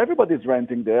 London, everybody's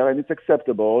renting there, and it's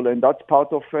acceptable, and that's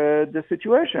part of the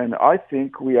situation. I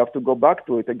think we have to go back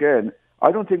to it again.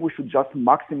 I don't think we should just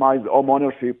maximize home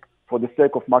ownership for the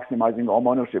sake of maximizing home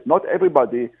ownership. Not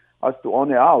everybody has to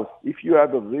own a house. If you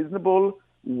have a reasonable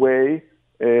way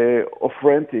of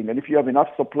renting, and if you have enough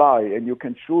supply and you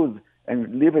can choose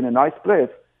and live in a nice place,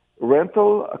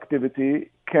 rental activity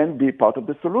can be part of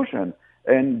the solution.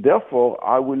 And therefore,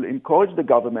 I will encourage the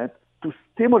government to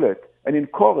stimulate and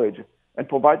encourage and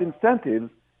provide incentives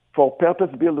for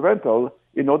purpose-built rental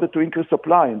in order to increase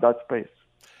supply in that space.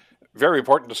 Very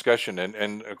important discussion,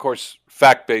 and of course,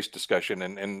 fact-based discussion,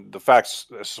 and the facts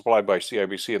supplied by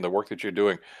CIBC and the work that you're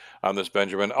doing on this,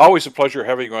 Benjamin. Always a pleasure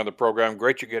having you on the program.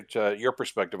 Great to get your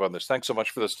perspective on this. Thanks so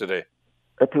much for this today.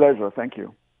 A pleasure. Thank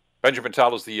you. Benjamin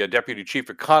Tal is the Deputy Chief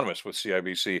Economist with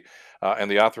CIBC and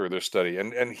the author of this study.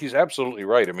 And he's absolutely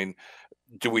right. I mean,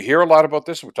 do we hear a lot about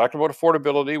this? We've talked about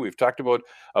affordability. We've talked about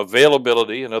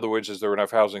availability. In other words, is there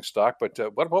enough housing stock? But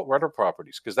what about rental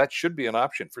properties? Because that should be an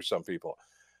option for some people.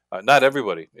 Not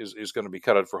everybody is going to be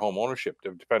cut out for home ownership,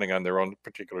 depending on their own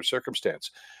particular circumstance.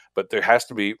 But there has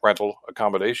to be rental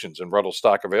accommodations and rental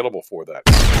stock available for that.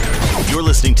 You're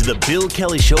listening to the Bill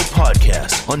Kelly Show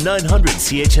podcast on 900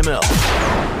 CHML.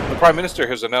 The Prime Minister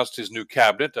has announced his new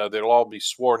cabinet. They'll all be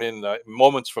sworn in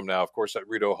moments from now, of course, at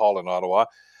Rideau Hall in Ottawa.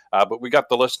 But we got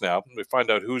the list now. We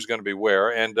find out who's going to be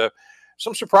where. And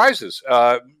some surprises.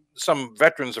 Some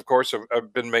veterans, of course,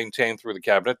 have been maintained through the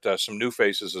cabinet. Some new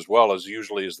faces as well, as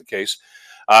usually is the case.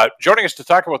 Joining us to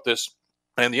talk about this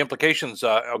and the implications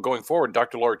going forward,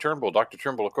 Dr. Laura Turnbull. Dr.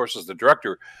 Turnbull, of course, is the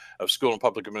Director of School and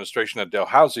Public Administration at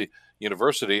Dalhousie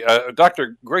University.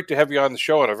 Doctor, great to have you on the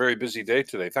show on a very busy day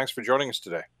today. Thanks for joining us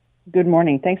today. Good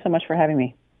morning. Thanks so much for having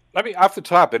me. I mean, off the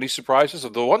top, any surprises?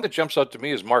 The one that jumps out to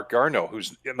me is Mark Garneau,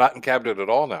 who's not in cabinet at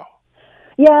all now.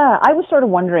 Yeah, I was sort of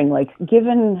wondering,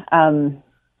 given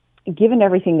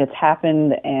everything that's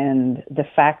happened and the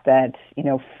fact that,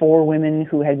 4 women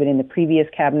who had been in the previous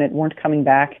cabinet weren't coming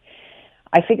back,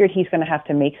 I figured he's going to have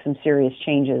to make some serious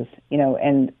changes,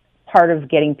 and part of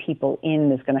getting people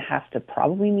in is going to have to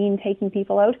probably mean taking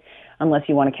people out, unless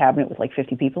you want a cabinet with like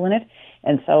 50 people in it.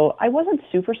 And so I wasn't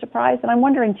super surprised. And I'm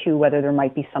wondering, too, whether there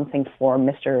might be something for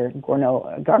Mr. Garneau,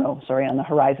 on the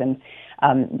horizon,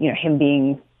 him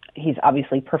being... He's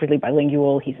obviously perfectly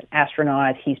bilingual. He's an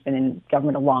astronaut. He's been in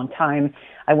government a long time.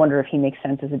 I wonder if he makes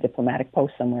sense as a diplomatic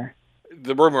post somewhere.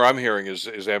 The rumor I'm hearing is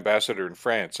ambassador in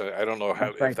France. I don't know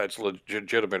That's right. if that's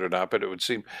legitimate or not, but it would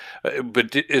seem.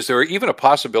 But is there even a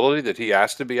possibility that he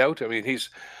has to be out? I mean,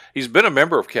 he's been a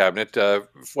member of cabinet as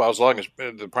long as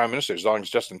the Prime Minister, as long as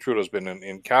Justin Trudeau's been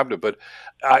in cabinet. But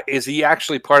is he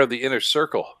actually part of the inner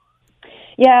circle?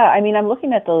 Yeah, I mean, I'm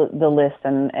looking at the list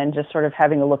and just sort of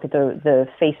having a look at the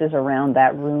faces around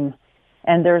that room.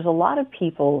 And there's a lot of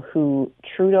people who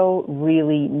Trudeau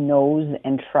really knows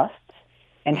and trusts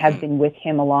and have been with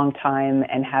him a long time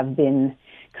and have been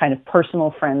kind of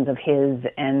personal friends of his.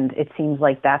 And it seems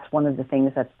like that's one of the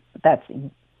things that's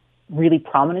really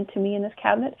prominent to me in this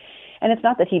cabinet. And it's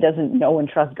not that he doesn't know and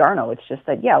trust Garneau. It's just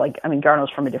that, Garneau's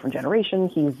from a different generation.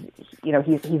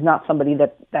 He's not somebody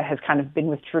that has kind of been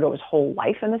with Trudeau his whole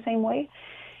life in the same way.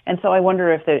 And so I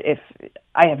wonder if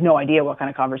I have no idea what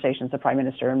kind of conversations the Prime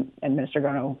Minister and Minister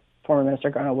Garneau, former Minister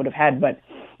Garneau, would have had, but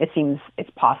it seems it's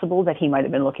possible that he might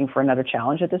have been looking for another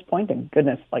challenge at this point. And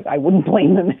goodness, I wouldn't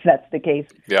blame him if that's the case.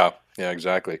 Yeah,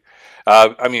 exactly.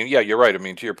 You're right. I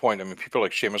mean, to your point, people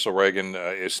like Seamus O'Regan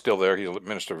is still there. He's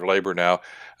Minister of Labour now.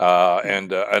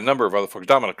 And a number of other folks.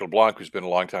 Dominic LeBlanc, who's been a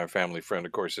longtime family friend,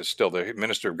 of course, is still the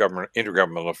Minister of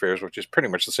Intergovernmental Affairs, which is pretty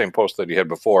much the same post that he had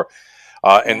before.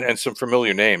 And some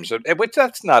familiar names. Which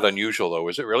that's not unusual, though,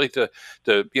 is it really, to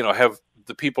have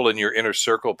the people in your inner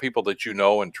circle, people that you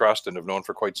know and trust and have known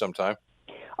for quite some time?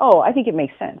 Oh, I think it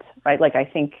makes sense, right? I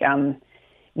think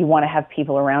you want to have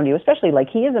people around you, especially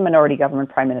he is a minority government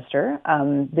prime minister.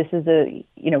 This is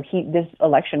this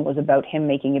election was about him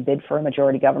making a bid for a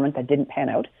majority government that didn't pan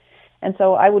out. And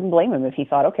so I wouldn't blame him if he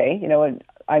thought, okay,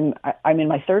 I'm in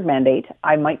my 3rd mandate.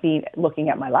 I might be looking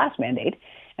at my last mandate.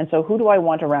 And so who do I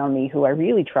want around me who I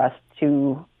really trust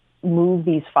to move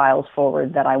these files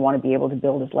forward that I want to be able to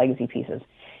build as legacy pieces?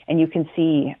 And you can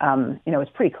see,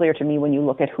 it's pretty clear to me when you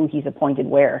look at who he's appointed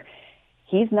where.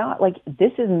 He's not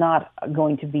this is not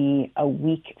going to be a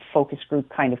weak focus group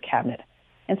kind of cabinet.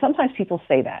 And sometimes people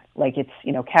say that, it's,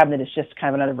 cabinet is just kind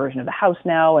of another version of the House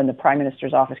now, and the Prime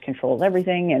Minister's office controls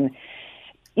everything. And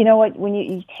you know what, when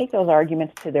you take those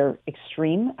arguments to their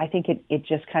extreme, I think it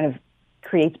just kind of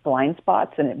creates blind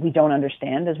spots, and we don't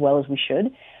understand as well as we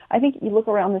should. I think you look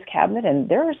around this cabinet, and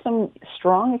there are some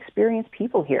strong, experienced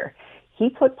people here. He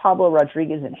put Pablo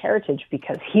Rodriguez in Heritage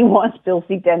because he wants Bill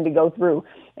C-10 to go through,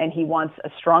 and he wants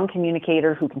a strong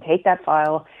communicator who can take that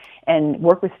file and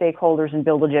work with stakeholders and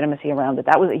build legitimacy around it.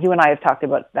 You and I have talked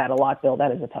about that a lot, Bill.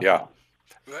 That is a tough file.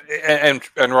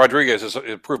 And Rodriguez is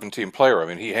a proven team player. I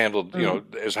mean, he handled,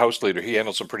 as House leader, he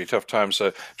handled some pretty tough times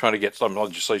trying to get some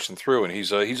legislation through. And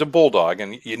he's a bulldog,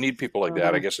 and you need people like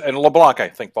that, I guess. And LeBlanc, I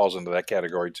think, falls into that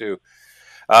category too.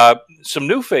 Some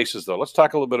new faces, though. Let's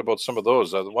talk a little bit about some of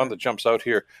those. The one that jumps out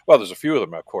here, well, there's a few of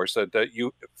them, of course, that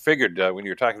you figured when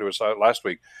you were talking to us last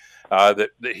week that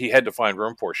he had to find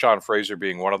room for. Sean Fraser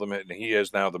being one of them, and he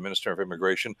is now the Minister of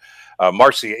Immigration.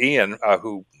 Marcia Ian,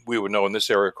 who we would know in this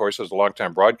area, of course, as a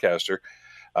longtime broadcaster,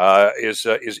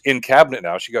 is in cabinet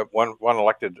now. She got one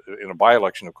elected in a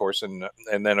by-election, of course, and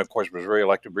then, of course, was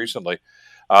re-elected recently.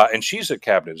 And she's at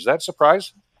cabinet. Does that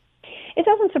surprise? It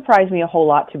doesn't surprise me a whole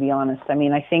lot, to be honest. I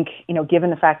mean, I think, given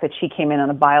the fact that she came in on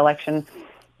a by-election,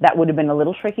 that would have been a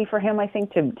little tricky for him, I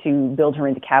think, to build her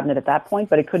into cabinet at that point.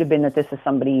 But it could have been that this is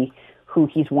somebody who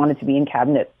he's wanted to be in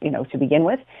cabinet, to begin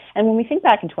with. And when we think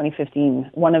back in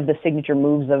 2015, one of the signature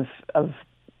moves of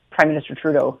Prime Minister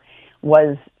Trudeau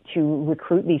was to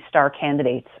recruit these star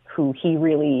candidates who he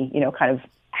really, kind of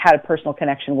had a personal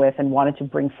connection with and wanted to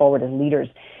bring forward as leaders.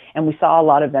 And we saw a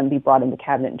lot of them be brought into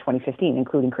cabinet in 2015,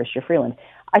 including Chrystia Freeland.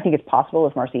 I think it's possible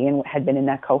if Marcia Ian had been in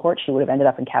that cohort, she would have ended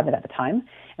up in cabinet at the time.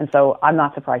 And so I'm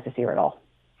not surprised to see her at all.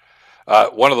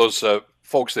 One of those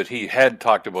folks that he had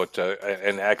talked about,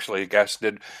 and actually, I guess,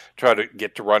 did try to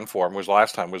get to run for him was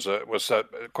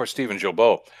of course, Stephen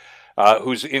Guilbeault,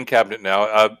 who's in cabinet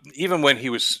now. Even when he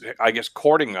was, I guess,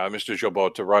 courting Mr.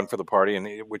 Guilbeault to run for the party,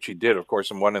 and which he did, of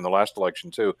course, and won in the last election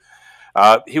too.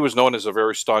 He was known as a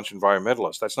very staunch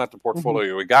environmentalist. That's not the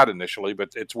portfolio he got initially,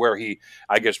 but it's where he,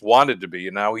 I guess, wanted to be.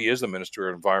 And now he is the Minister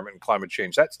of Environment and Climate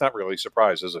Change. That's not really a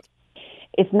surprise, is it?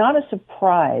 It's not a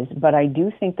surprise, but I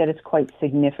do think that it's quite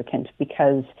significant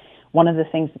because one of the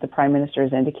things that the Prime Minister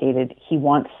has indicated he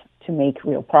wants to make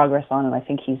real progress on, and I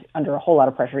think he's under a whole lot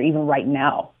of pressure, even right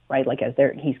now, right? Like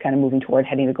he's kind of moving toward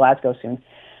heading to Glasgow soon.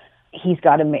 He's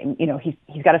got to,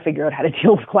 he's got to figure out how to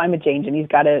deal with climate change, and he's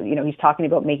got to, he's talking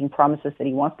about making promises that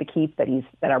he wants to keep,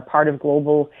 that are part of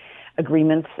global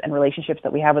agreements and relationships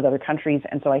that we have with other countries.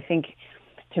 And so I think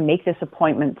to make this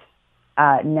appointment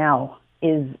now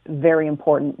is very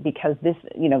important because this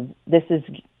is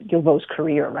Guilbeault's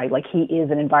career, right? Like he is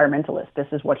an environmentalist. This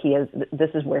is what he is.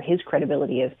 This is where his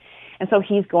credibility is. And so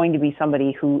he's going to be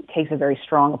somebody who takes a very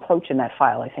strong approach in that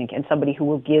file, I think, and somebody who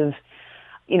will give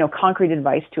concrete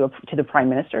advice to the Prime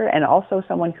Minister, and also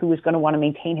someone who is going to want to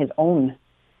maintain his own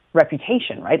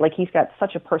reputation, right? Like he's got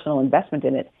such a personal investment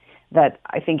in it that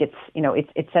I think it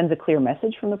sends a clear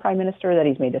message from the Prime Minister that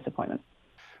he's made this appointment.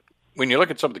 When you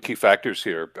look at some of the key factors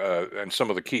here and some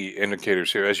of the key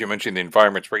indicators here, as you mentioned, the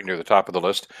environment's right near the top of the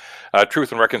list.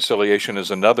 Truth and reconciliation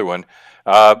is another one.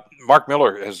 Mark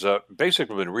Miller has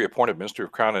basically been reappointed Minister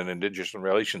of Crown and Indigenous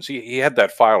Relations. He had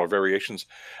that file of variations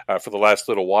for the last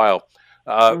little while.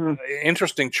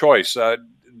 Interesting choice,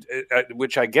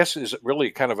 which I guess is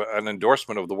really kind of an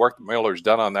endorsement of the work that Miller's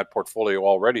done on that portfolio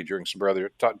already during some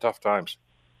rather tough times.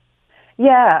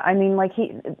 Yeah, I mean,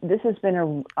 this has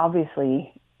been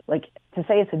obviously, like, to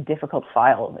say it's a difficult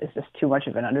file is just too much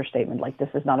of an understatement. Like, this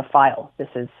is not a file. This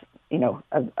is,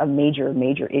 a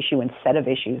major issue and set of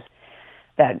issues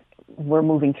that we're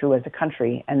moving through as a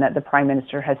country, and that the Prime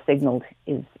Minister has signaled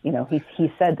is,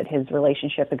 he said that his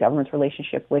relationship, the government's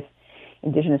relationship with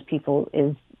Indigenous people,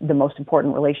 is the most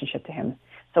important relationship to him.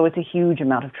 So it's a huge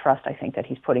amount of trust, I think, that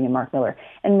he's putting in Mark Miller.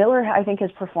 And Miller, I think,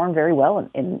 has performed very well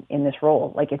in this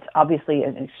role. Like, it's obviously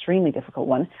an extremely difficult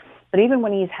one. But even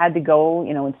when he's had to go,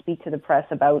 and speak to the press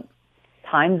about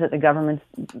times that the government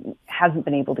hasn't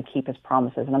been able to keep his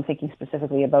promises, and I'm thinking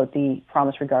specifically about the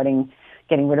promise regarding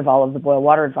getting rid of all of the boil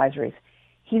water advisories,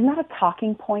 he's not a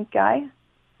talking point guy.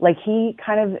 Like, he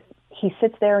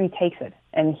sits there and he takes it.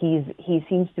 And he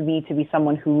seems to be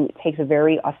someone who takes a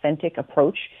very authentic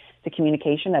approach to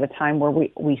communication at a time where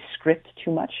we script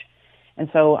too much. And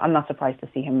so I'm not surprised to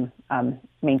see him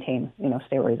maintain,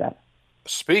 stay where he's at.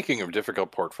 Speaking of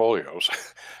difficult portfolios,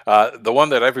 the one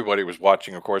that everybody was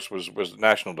watching, of course, was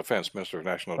National Defense, Minister of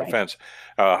National Defense.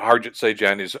 Harjit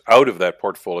Sajjan is out of that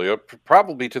portfolio,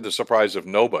 probably to the surprise of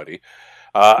nobody.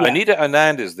 Anita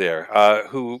Anand is there,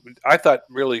 who I thought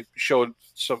really showed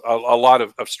a lot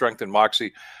of strength and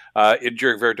moxie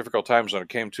during very difficult times when it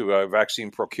came to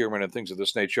vaccine procurement and things of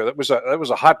this nature. That was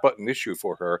a hot button issue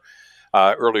for her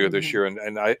earlier this year,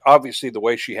 and obviously the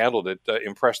way she handled it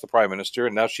impressed the Prime Minister,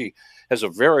 and now she has a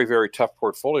very, very tough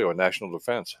portfolio in national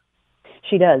defense.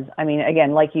 She does. I mean,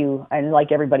 again, like you and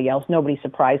like everybody else, nobody's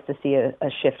surprised to see a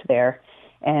shift there.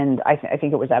 And I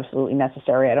think it was absolutely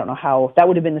necessary. I don't know how that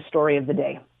would have been the story of the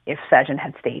day if Sajjan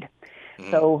had stayed.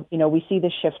 Mm-hmm. So, we see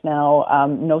this shift now.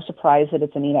 No surprise that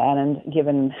it's Anita Anand,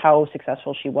 given how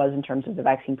successful she was in terms of the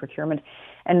vaccine procurement.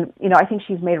 And, I think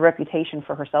she's made a reputation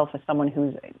for herself as someone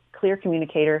who's a clear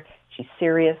communicator. She's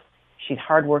serious, she's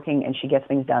hardworking, and she gets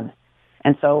things done.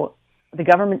 And so the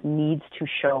government needs to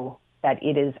show that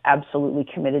it is absolutely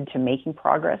committed to making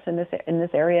progress in this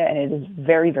area, and it is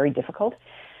very, very difficult.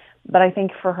 But I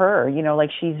think for her,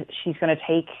 she's going to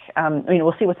take,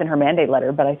 we'll see what's in her mandate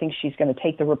letter, but I think she's going to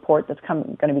take the report that's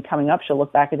going to be coming up. She'll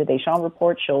look back at the Deschamps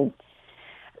report.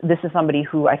 This is somebody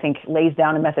who I think lays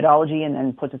down a methodology and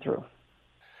then puts it through.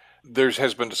 There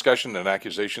has been discussion and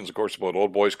accusations, of course, about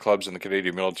old boys clubs in the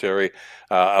Canadian military,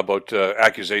 about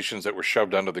accusations that were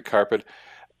shoved under the carpet.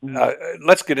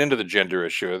 Let's get into the gender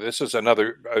issue. This is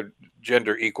another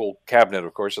gender equal cabinet,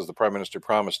 of course, as the Prime Minister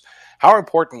promised. How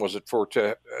important was it for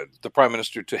the Prime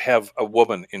Minister to have a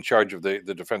woman in charge of the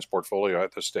defense portfolio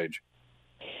at this stage?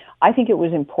 I think it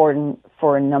was important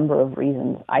for a number of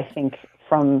reasons. I think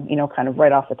from, kind of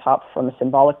right off the top, from a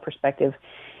symbolic perspective,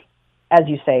 as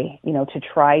you say, to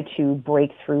try to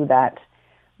break through that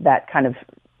kind of,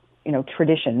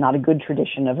 tradition, not a good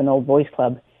tradition of an old boys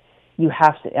club,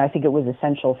 I think it was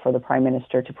essential for the Prime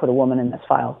Minister to put a woman in this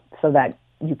file so that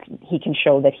he can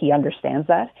show that he understands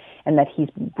that and that he's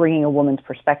bringing a woman's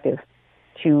perspective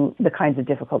to the kinds of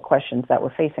difficult questions that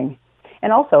we're facing.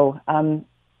 And also,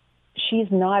 she's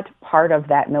not part of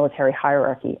that military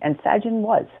hierarchy, and Sajjan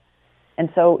was. And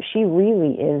so she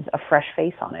really is a fresh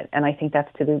face on it, and I think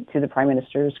that's to the Prime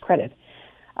Minister's credit.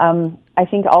 I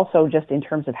think also just in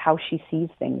terms of how she sees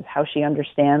things, how she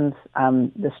understands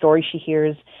the story she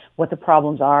hears, what the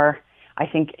problems are, I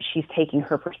think she's taking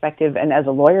her perspective, and as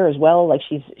a lawyer as well, like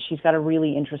she's got a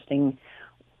really interesting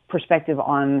perspective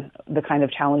on the kind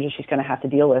of challenges she's going to have to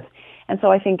deal with. And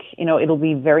so I think, it'll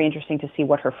be very interesting to see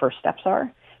what her first steps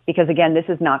are. Because again, this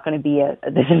is not going to be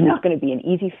an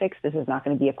easy fix. This is not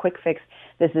going to be a quick fix.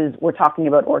 We're talking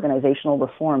about organizational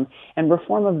reform and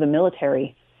reform of the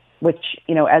military, which,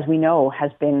 as we know,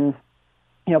 has been,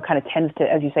 kind of tends to,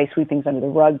 as you say, sweep things under the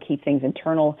rug, keep things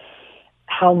internal.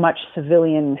 How much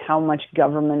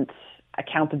government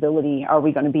accountability are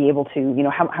we going to be able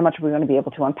to, how much are we going to be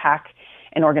able to unpack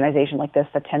an organization like this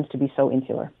that tends to be so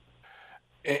insular?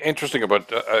 Interesting about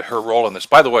her role in this.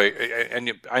 By the way,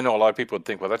 and I know a lot of people would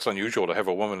think, well, that's unusual to have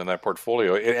a woman in that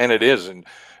portfolio, and it is. And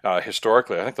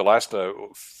historically, I think the last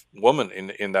woman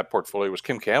in that portfolio was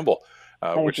Kim Campbell,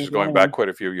 which is going back quite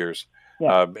a few years.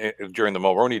 Yeah. During the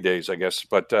Mulroney days, I guess.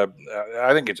 But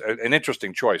I think it's an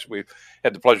interesting choice. We've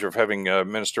had the pleasure of having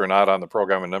Minister Anat on the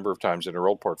program a number of times in her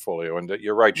old portfolio, and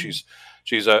you're right. Mm-hmm.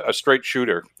 She's a straight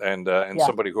shooter and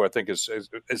somebody who I think is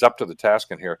up to the task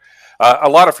in here. A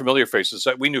lot of familiar faces.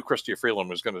 We knew Chrystia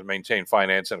Freeland was going to maintain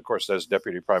finance, and of course, as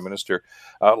Deputy Prime Minister,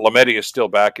 Lametti is still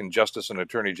back in Justice and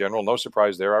Attorney General. No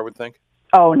surprise there, I would think.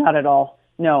 Oh, not at all.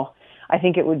 No. I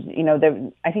think it would,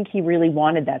 I think he really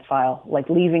wanted that file, like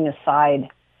leaving aside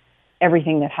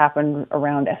everything that happened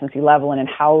around SNC-Lavalin and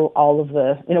how all of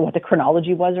the, what the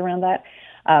chronology was around that.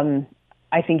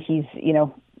 I think he's,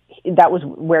 that was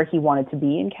where he wanted to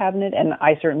be in cabinet, and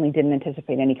I certainly didn't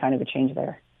anticipate any kind of a change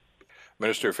there.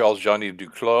 Minister of Health, Johnny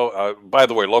Duclos. By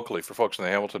the way, locally, for folks in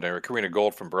the Hamilton area, Karina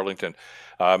Gold from Burlington,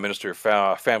 Minister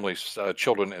of Families,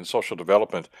 Children and Social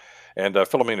Development. And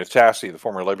Philomena Tassi, the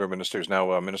former Labour Minister, is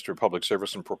now Minister of Public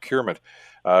Service and Procurement,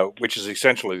 which is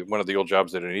essentially one of the old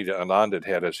jobs that Anita Anand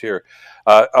had us here.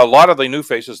 A lot of the new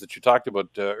faces that you talked about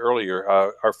earlier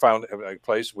are found in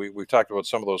place. We've talked about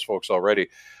some of those folks already,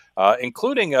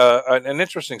 including an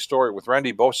interesting story with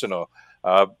Randy Beausoleil,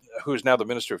 who's now the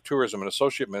Minister of Tourism and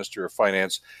Associate Minister of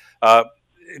Finance.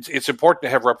 It's important to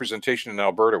have representation in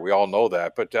Alberta. We all know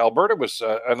that, but Alberta was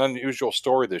an unusual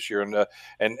story this year,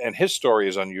 and his story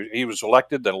is unusual. He was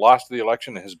elected, then lost the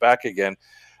election, and is back again,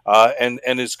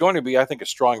 and is going to be, I think, a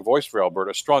strong voice for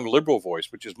Alberta, a strong Liberal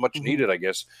voice, which is much needed, I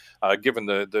guess, given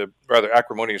the rather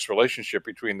acrimonious relationship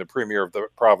between the Premier of the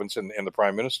province and the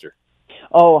Prime Minister.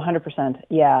 Oh, 100%.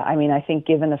 Yeah. I mean, I think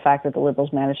given the fact that the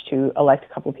Liberals managed to elect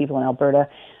a couple of people in Alberta,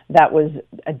 that was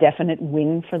a definite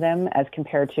win for them as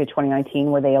compared to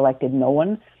 2019 where they elected no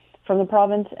one from the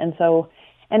province. And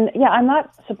yeah, I'm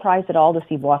not surprised at all to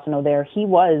see Boissonnault there. He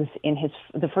was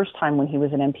the first time when he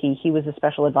was an MP, he was a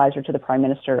special advisor to the Prime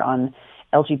Minister on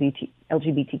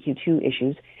LGBTQ2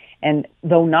 issues. And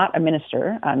though not a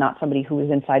minister, not somebody who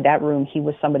was inside that room, he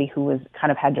was somebody who was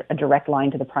kind of had a direct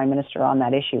line to the Prime Minister on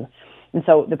that issue. And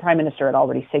so the Prime Minister had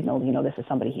already signaled, this is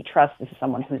somebody he trusts, this is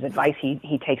someone whose advice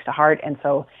he takes to heart. And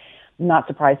so not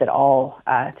surprised at all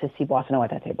to see Boissonnault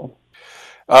at that table.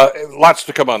 Lots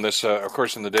to come on this, of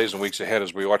course, in the days and weeks ahead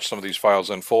as we watch some of these files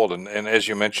unfold. And as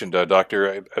you mentioned,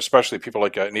 Doctor, especially people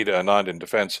like Anita Anand in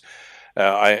defense,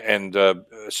 and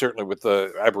certainly with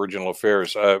the Aboriginal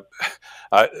affairs,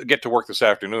 get to work this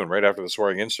afternoon, right after the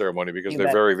swearing-in ceremony, because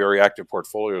they're very, very active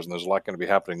portfolios, and there's a lot going to be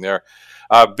happening there.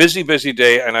 Busy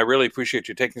day, and I really appreciate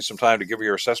you taking some time to give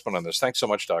your assessment on this. Thanks so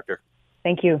much, Doctor.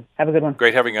 Thank you. Have a good one.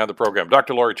 Great having you on the program.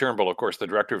 Dr. Laurie Turnbull, of course, the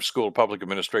Director of School of Public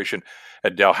Administration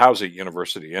at Dalhousie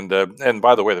University. And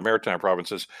by the way, the Maritime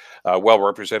Province is well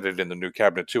represented in the new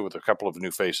cabinet, too, with a couple of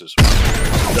new faces.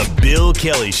 The Bill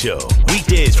Kelly Show,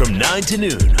 weekdays from 9 to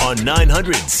noon on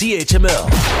 900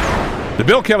 CHML. The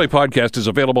Bill Kelly Podcast is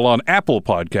available on Apple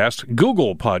Podcast,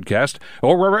 Google Podcast,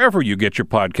 or wherever you get your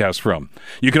podcasts from.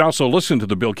 You can also listen to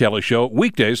The Bill Kelly Show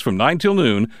weekdays from 9 till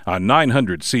noon on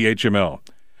 900 CHML.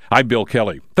 I'm Bill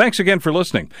Kelly. Thanks again for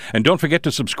listening. And don't forget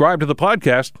to subscribe to the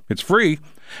podcast. It's free,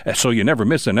 so you never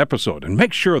miss an episode. And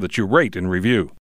make sure that you rate and review.